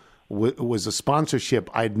Bowl was a sponsorship.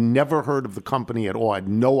 I'd never heard of the company at all. I had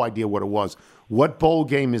no idea what it was. What bowl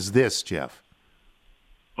game is this, Jeff?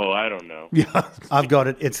 Oh, I don't know. Yeah, I've got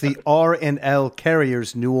it. It's the R&L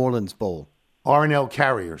Carriers New Orleans Bowl. R&L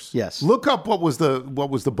Carriers. Yes. Look up what was the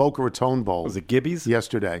Boca Raton Bowl. Was it Gibby's?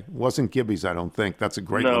 Yesterday. It wasn't Gibby's, I don't think. That's a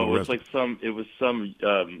great little No, it was some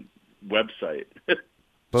website.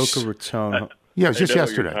 Boca Raton. Yeah, it was just I know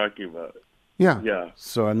yesterday. What you're talking about. Yeah. Yeah.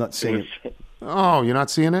 So I'm not seeing it. Oh, you're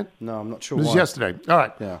not seeing it? No, I'm not sure It was why. yesterday. All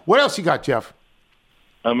right. Yeah. What else you got, Jeff?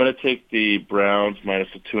 I'm going to take the Browns minus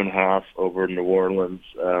the 2.5 over New Orleans.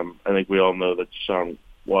 I think we all know that Sean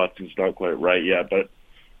Watson's not quite right yet, but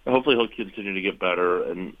hopefully he'll continue to get better.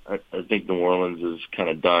 And I think New Orleans is kind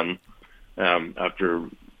of done after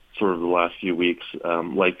sort of the last few weeks.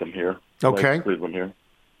 Like them here. Okay. Like Cleveland here.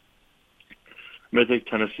 I'm going to take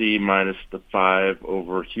Tennessee minus the 5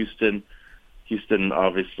 over Houston. Houston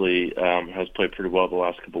obviously has played pretty well the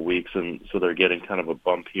last couple of weeks, and so they're getting kind of a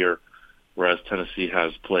bump here, whereas Tennessee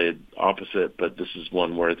has played opposite. But this is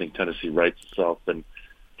one where I think Tennessee rights itself and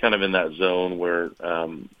kind of in that zone where,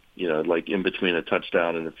 like in between a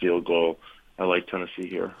touchdown and a field goal. I like Tennessee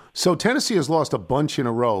here. So Tennessee has lost a bunch in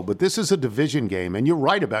a row, but this is a division game, and you're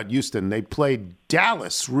right about Houston. They played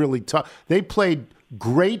Dallas really tough. They played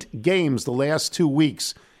great games the last 2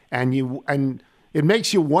 weeks, and it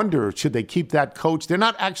makes you wonder, should they keep that coach? They're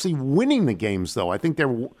not actually winning the games, though. I think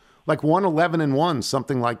they're like 1-11-1,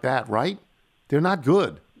 something like that, right? They're not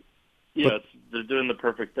good. Yeah, they're doing the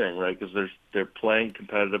perfect thing, right? Because they're playing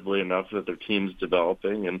competitively enough that their team's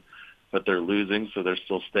developing, but they're losing, so they're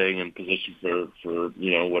still staying in position for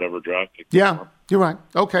whatever draft pick. Yeah, you're right.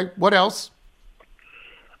 Okay, what else? I'm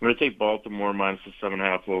going to take Baltimore minus the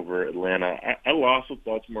 7.5 over Atlanta. I lost with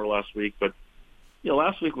Baltimore last week, but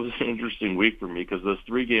last week was an interesting week for me because those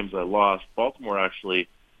 3 games I lost, Baltimore actually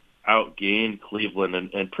outgained Cleveland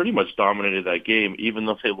and pretty much dominated that game, even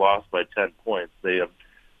though they lost by 10 points. They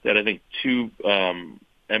had, I think, 2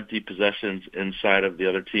 empty possessions inside of the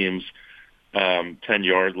other team's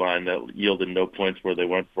 10-yard line that yielded no points where they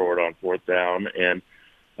went forward on 4th down. And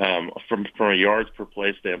from a yards per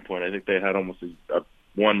play standpoint, I think they had almost a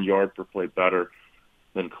 1 yard per play better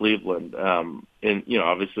than Cleveland.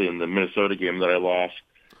 Obviously in the Minnesota game that I lost.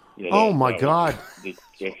 Oh my God!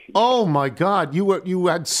 Oh my God! You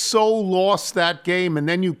had so lost that game, and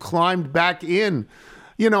then you climbed back in.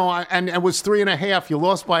 And it was 3.5. You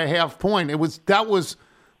lost by a half point. That was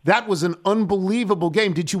an unbelievable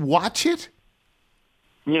game. Did you watch it?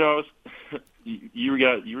 You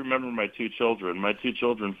remember my 2 children. My 2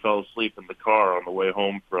 children fell asleep in the car on the way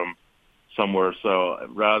home from somewhere. So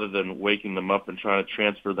rather than waking them up and trying to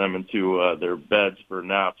transfer them into their beds for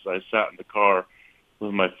naps, I sat in the car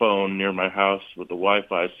with my phone near my house with the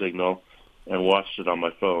Wi-Fi signal and watched it on my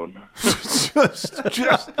phone.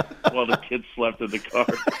 just while the kids slept in the car.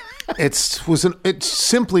 It's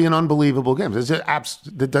simply an unbelievable game.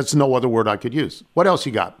 That's no other word I could use. What else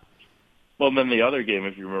you got? Well, then the other game,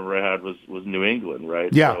 if you remember, I had was New England,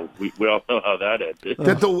 right? Yeah. So we all know how that ended.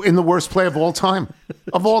 In the worst play of all time?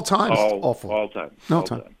 Of all time? Awful. All time. All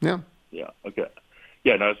time. Yeah. Yeah, okay.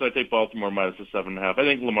 Yeah, no, so I take Baltimore minus the 7.5. I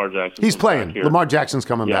think Lamar Jackson. He's playing. Lamar Jackson's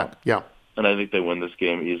coming back. Yeah. And I think they win this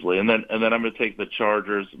game easily. And then I'm going to take the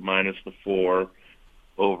Chargers minus the 4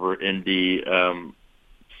 over Indy.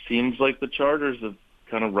 Seems like the Chargers have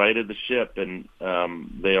kind of righted the ship, and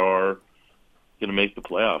they are going to make the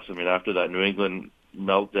playoffs. I mean, after that New England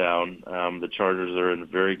meltdown, the Chargers are in a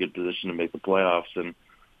very good position to make the playoffs,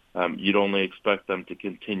 and you'd only expect them to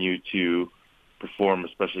continue to perform,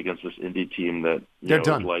 especially against this Indy team that They're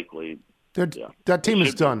done. Is likely. That team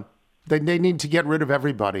is done. They need to get rid of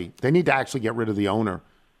everybody. They need to actually get rid of the owner.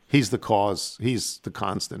 He's the cause. He's the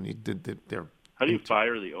constant. How do you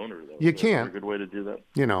fire the owner, though? You can't. A good way to do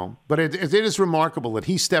that. But it is remarkable that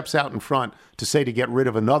he steps out in front to say to get rid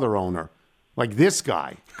of another owner. Like this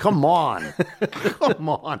guy. Come on. Come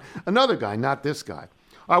on. Another guy, not this guy.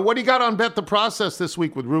 What do you got on Bet the Process this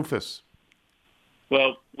week with Rufus?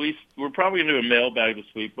 Well, we're probably going to do a mailbag this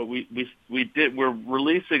week, but we're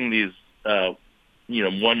releasing these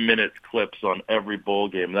 1 minute clips on every bowl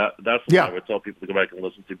game. That's what I would tell people to go back and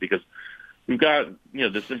listen to, because we've got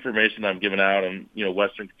this information I'm giving out on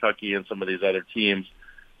Western Kentucky and some of these other teams.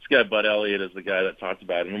 This guy Bud Elliott is the guy that talks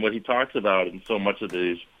about it, and what he talks about in so much of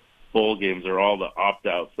these bowl games are all the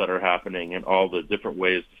opt-outs that are happening and all the different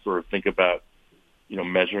ways to sort of think about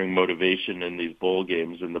measuring motivation in these bowl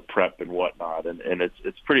games and the prep and whatnot. And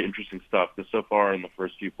it's pretty interesting stuff, because so far in the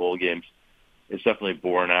first few bowl games, it's definitely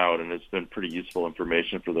borne out, and it's been pretty useful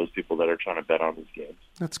information for those people that are trying to bet on these games.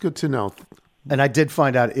 That's good to know. And I did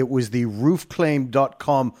find out it was the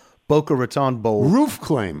roofclaim.com Boca Raton Bowl. Roof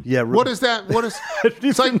claim? Yeah. What is that? What is?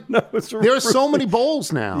 It's like there are so many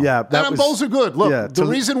bowls now. Yeah. Bowls are good. Look, the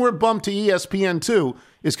reason we're bumped to ESPN2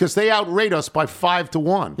 is because they outrate us by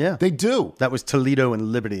 5-1. Yeah. They do. That was Toledo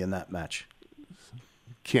and Liberty in that match.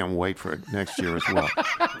 Can't wait for it next year as well.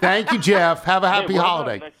 Thank you, Jeff. Have a happy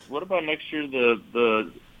holiday. What about next year,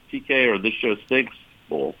 the TK or This Show Stinks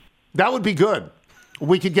Bowl? That would be good.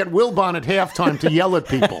 We could get Wilbon at halftime to yell at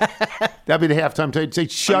people. That'd be the halftime to say,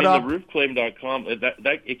 shut up. The roofclaim.com,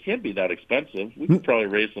 it can't be that expensive. We could probably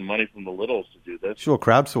raise some money from the Littles to do this. Sure,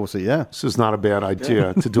 crowdsource it, yeah. This is not a bad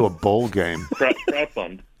idea to do a bowl game.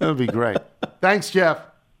 Crowdfund. That would be great. Thanks, Jeff.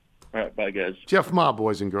 All right, bye, guys. Jeff Ma,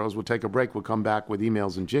 boys and girls. We'll take a break. We'll come back with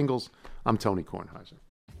emails and jingles. I'm Tony Kornheiser.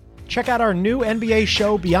 Check out our new NBA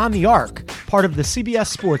show, Beyond the Arc, part of the CBS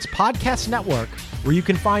Sports Podcast Network, where you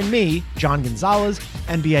can find me, John Gonzalez,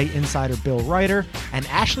 NBA insider Bill Ryder, and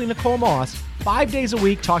Ashley Nicole Moss 5 days a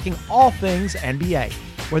week talking all things NBA.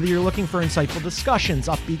 Whether you're looking for insightful discussions,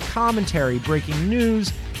 upbeat commentary, breaking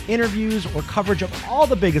news, interviews, or coverage of all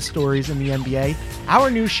the biggest stories in the NBA, our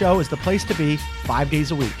new show is the place to be 5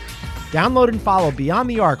 days a week. Download and follow Beyond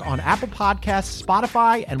the Arc on Apple Podcasts,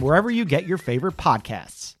 Spotify, and wherever you get your favorite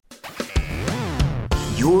podcasts.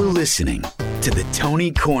 You're listening to The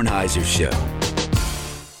Tony Kornheiser Show.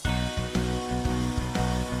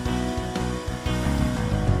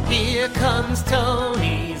 Here comes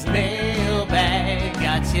Tony's mailbag.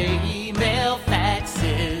 Got your email,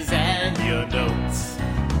 faxes, and your notes.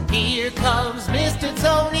 Here comes Mr.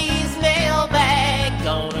 Tony's mailbag.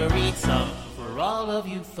 Gonna read some for all of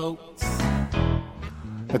you folks.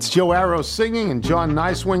 That's Joe Arrow singing and John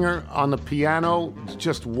Neiswinger on the piano. It's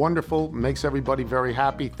just wonderful. Makes everybody very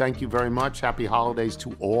happy. Thank you very much. Happy holidays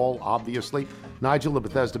to all, obviously. Nigel, the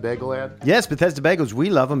Bethesda Bagel ad? Yes, Bethesda Bagels. We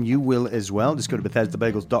love them. You will as well. Just go to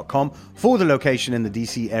BethesdaBagels.com for the location in the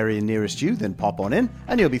D.C. area nearest you. Then pop on in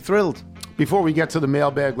and you'll be thrilled. Before we get to the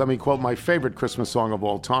mailbag, let me quote my favorite Christmas song of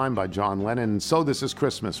all time by John Lennon. So this is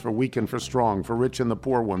Christmas, for weak and for strong, for rich and the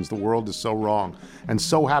poor ones, the world is so wrong. And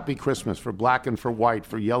so happy Christmas, for black and for white,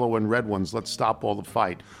 for yellow and red ones, let's stop all the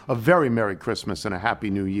fight. A very Merry Christmas and a Happy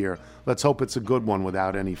New Year. Let's hope it's a good one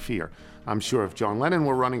without any fear. I'm sure if John Lennon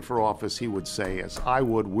were running for office, he would say, as I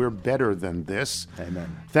would, we're better than this.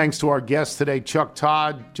 Amen. Thanks to our guests today, Chuck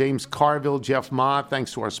Todd, James Carville, Jeff Ma.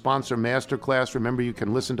 Thanks to our sponsor, Masterclass. Remember, you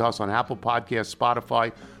can listen to us on Apple Podcasts,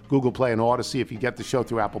 Spotify, Google Play, and Odyssey. If you get the show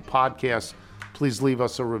through Apple Podcasts, please leave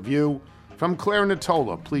us a review. From Claire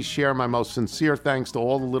Natola, please share my most sincere thanks to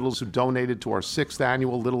all the Littles who donated to our 6th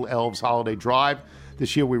annual Little Elves Holiday Drive.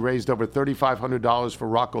 This year, we raised over $3,500 for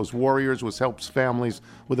Rocco's Warriors, which helps families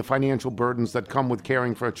with the financial burdens that come with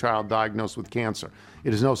caring for a child diagnosed with cancer.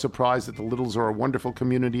 It is no surprise that the Littles are a wonderful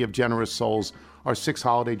community of generous souls. Our 6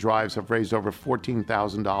 holiday drives have raised over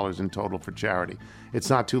 $14,000 in total for charity. It's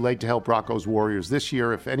not too late to help Rocco's Warriors this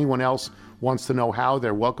year. If anyone else wants to know how,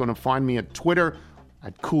 they're welcome to find me at Twitter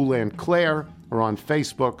at Cool and Claire, or on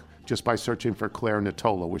Facebook just by searching for Claire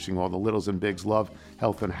Natola. Wishing all the Littles and Bigs love,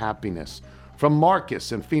 health, and happiness. From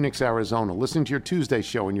Marcus in Phoenix, Arizona, listening to your Tuesday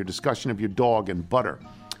show and your discussion of your dog and butter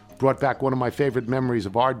brought back one of my favorite memories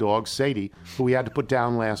of our dog, Sadie, who we had to put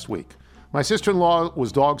down last week. My sister-in-law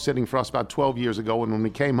was dog sitting for us about 12 years ago, and when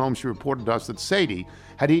we came home, she reported to us that Sadie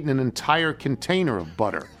had eaten an entire container of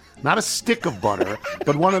butter. Not a stick of butter,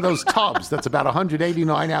 but one of those tubs that's about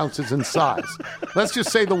 189 ounces in size. Let's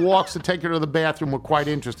just say the walks to take her to the bathroom were quite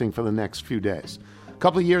interesting for the next few days.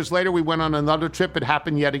 couple of years later, we went on another trip. It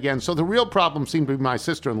happened yet again. So the real problem seemed to be my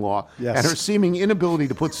sister-in-law and her seeming inability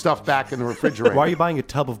to put stuff back in the refrigerator. Why are you buying a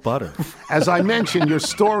tub of butter? As I mentioned, your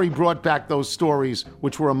story brought back those stories,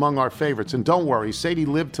 which were among our favorites. And don't worry, Sadie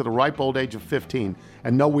lived to the ripe old age of 15.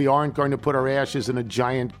 And no, we aren't going to put our ashes in a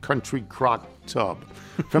giant country crock tub.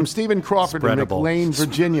 From Stephen Crawford in McLean,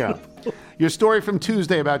 Virginia. Your story from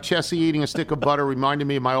Tuesday about Chessie eating a stick of butter reminded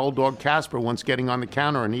me of my old dog Casper once getting on the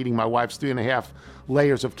counter and eating my wife's 3.5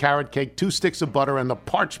 layers of carrot cake, 2 sticks of butter, and the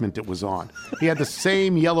parchment it was on. He had the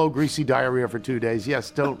same yellow, greasy diarrhea for 2 days. Yes,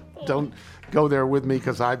 don't go there with me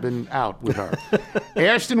because I've been out with her.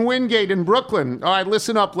 Ashton Wingate in Brooklyn. All right,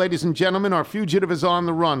 listen up, ladies and gentlemen. Our fugitive is on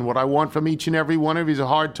the run. What I want from each and every one of you is a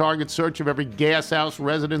hard target search of every gas house,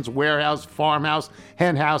 residence, warehouse, farmhouse,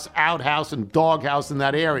 hen house, outhouse, and dog house in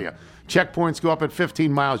that area. Checkpoints go up at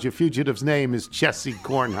 15 miles. Your fugitive's name is Chessie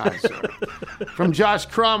Kornheiser. From Josh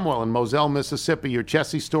Cromwell in Moselle, Mississippi. Your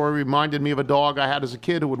Chessie story reminded me of a dog I had as a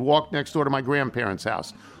kid who would walk next door to my grandparents'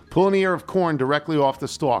 house, pull an ear of corn directly off the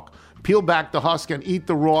stalk, peel back the husk, and eat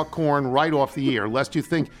the raw corn right off the ear. Lest you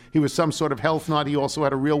think he was some sort of health nut, he also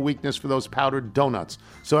had a real weakness for those powdered donuts.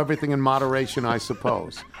 So everything in moderation, I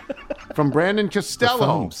suppose. From Brandon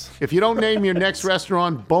Costello. If you don't name your next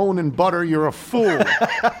restaurant Bone and Butter, you're a fool.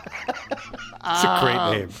 It's a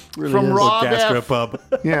great name. Really from Rob F. Pub.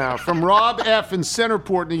 Yeah, from Rob F. in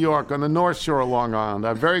Centerport, New York, on the North Shore of Long Island. I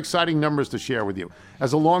have very exciting numbers to share with you.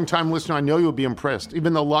 As a longtime listener, I know you'll be impressed.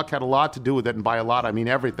 Even though luck had a lot to do with it, and by a lot, I mean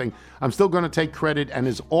everything, I'm still going to take credit, and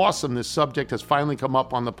it's awesome this subject has finally come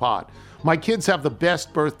up on the pod. My kids have the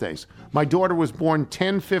best birthdays. My daughter was born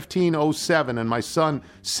 10/15/07, and my son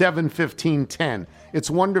 7/15/10.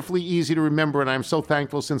 It's wonderfully easy to remember, and I'm so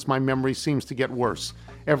thankful since my memory seems to get worse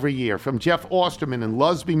every year. From Jeff Osterman in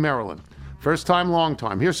Lusby, Maryland. First time, long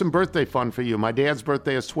time. Here's some birthday fun for you. My dad's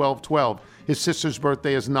birthday is 12/12. His sister's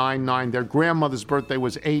birthday is 9/9. Their grandmother's birthday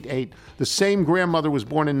was 8/8. The same grandmother was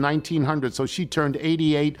born in 1900, so she turned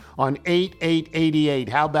 88 on 8/8/88.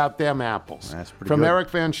 How about them apples? That's pretty From good. Eric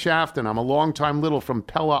Van Shafton. I'm a longtime little from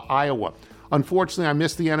Pella, Iowa. Unfortunately, I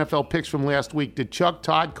missed the NFL picks from last week. Did Chuck,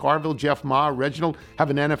 Todd, Carville, Jeff Ma, Reginald have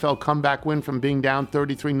an NFL comeback win from being down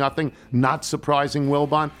 33-0? Not surprising,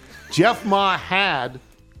 Wilbon. Jeff Ma had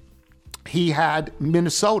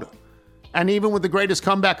Minnesota. And even with the greatest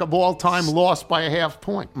comeback of all time, lost by a half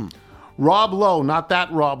point. Rob Lowe, not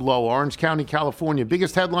that Rob Lowe, Orange County, California.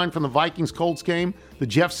 Biggest headline from the Vikings-Colts game, the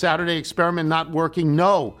Jeff Saturday experiment not working?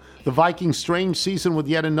 No. The Vikings' strange season with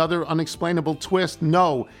yet another unexplainable twist?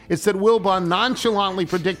 No. It's that Wilbon nonchalantly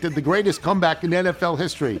predicted the greatest comeback in NFL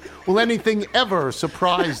history. Will anything ever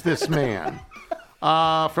surprise this man?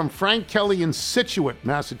 From Frank Kelly in Scituate,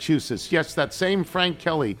 Massachusetts. Yes, that same Frank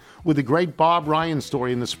Kelly with the great Bob Ryan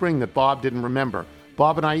story in the spring that Bob didn't remember.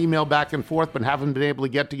 Bob and I email back and forth, but haven't been able to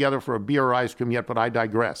get together for a beer or ice cream yet, but I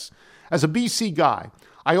digress. As a BC guy,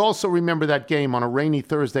 I also remember that game on a rainy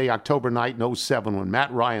Thursday, October night in 07 when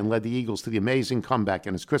Matt Ryan led the Eagles to the amazing comeback.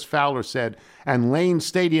 And as Chris Fowler said, and Lane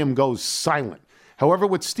Stadium goes silent. However,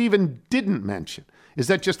 what Stephen didn't mention is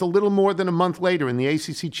that just a little more than a month later in the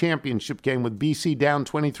ACC Championship game with BC down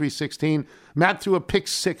 23-16, Matt threw a pick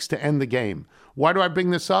six to end the game. Why do I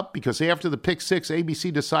bring this up? Because after the pick six,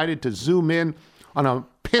 ABC decided to zoom in on a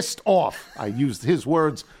pissed off, I used his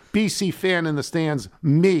words, BC fan in the stands,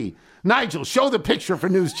 me. Nigel, show the picture for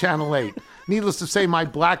News Channel 8. Needless to say, my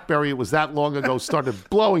BlackBerry, it was that long ago, started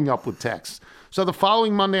blowing up with texts. So the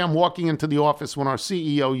following Monday, I'm walking into the office when our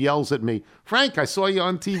CEO yells at me, Frank, I saw you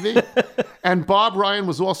on TV. And Bob Ryan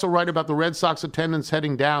was also right about the Red Sox attendance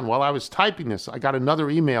heading down. While I was typing this, I got another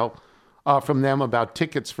email from them about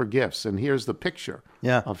tickets for gifts. And here's the picture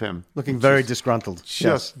of him. Looking very disgruntled.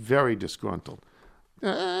 Just very disgruntled.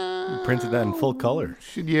 You printed that in full color.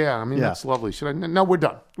 That's lovely. Should I? No, we're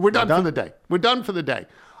done. We're done for the day. We're done for the day.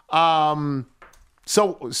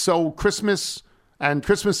 So Christmas and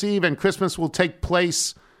Christmas Eve and Christmas will take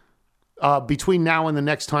place between now and the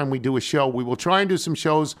next time we do a show. We will try and do some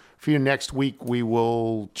shows for you next week. We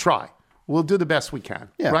will try. We'll do the best we can.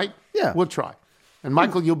 Yeah. Right? Yeah. We'll try. And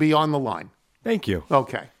Michael, you'll be on the line. Thank you.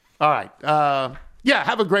 Okay. All right.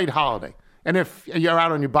 Have a great holiday. And if you're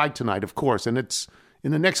out on your bike tonight, of course, and it's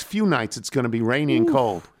in the next few nights, it's going to be rainy and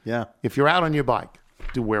cold. Yeah. If you're out on your bike,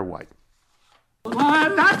 do wear white.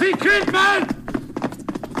 Happy Christmas!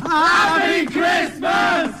 Happy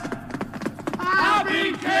Christmas!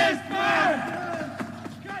 Happy Christmas!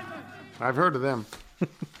 I've heard of them. If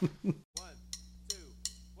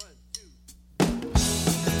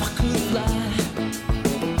I could fly,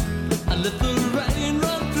 I'd let the rain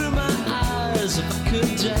run through my eyes. If I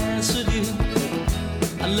could dance with you,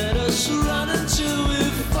 I'd let us run until we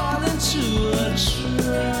fall into a trance.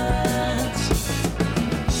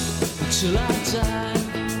 till I die.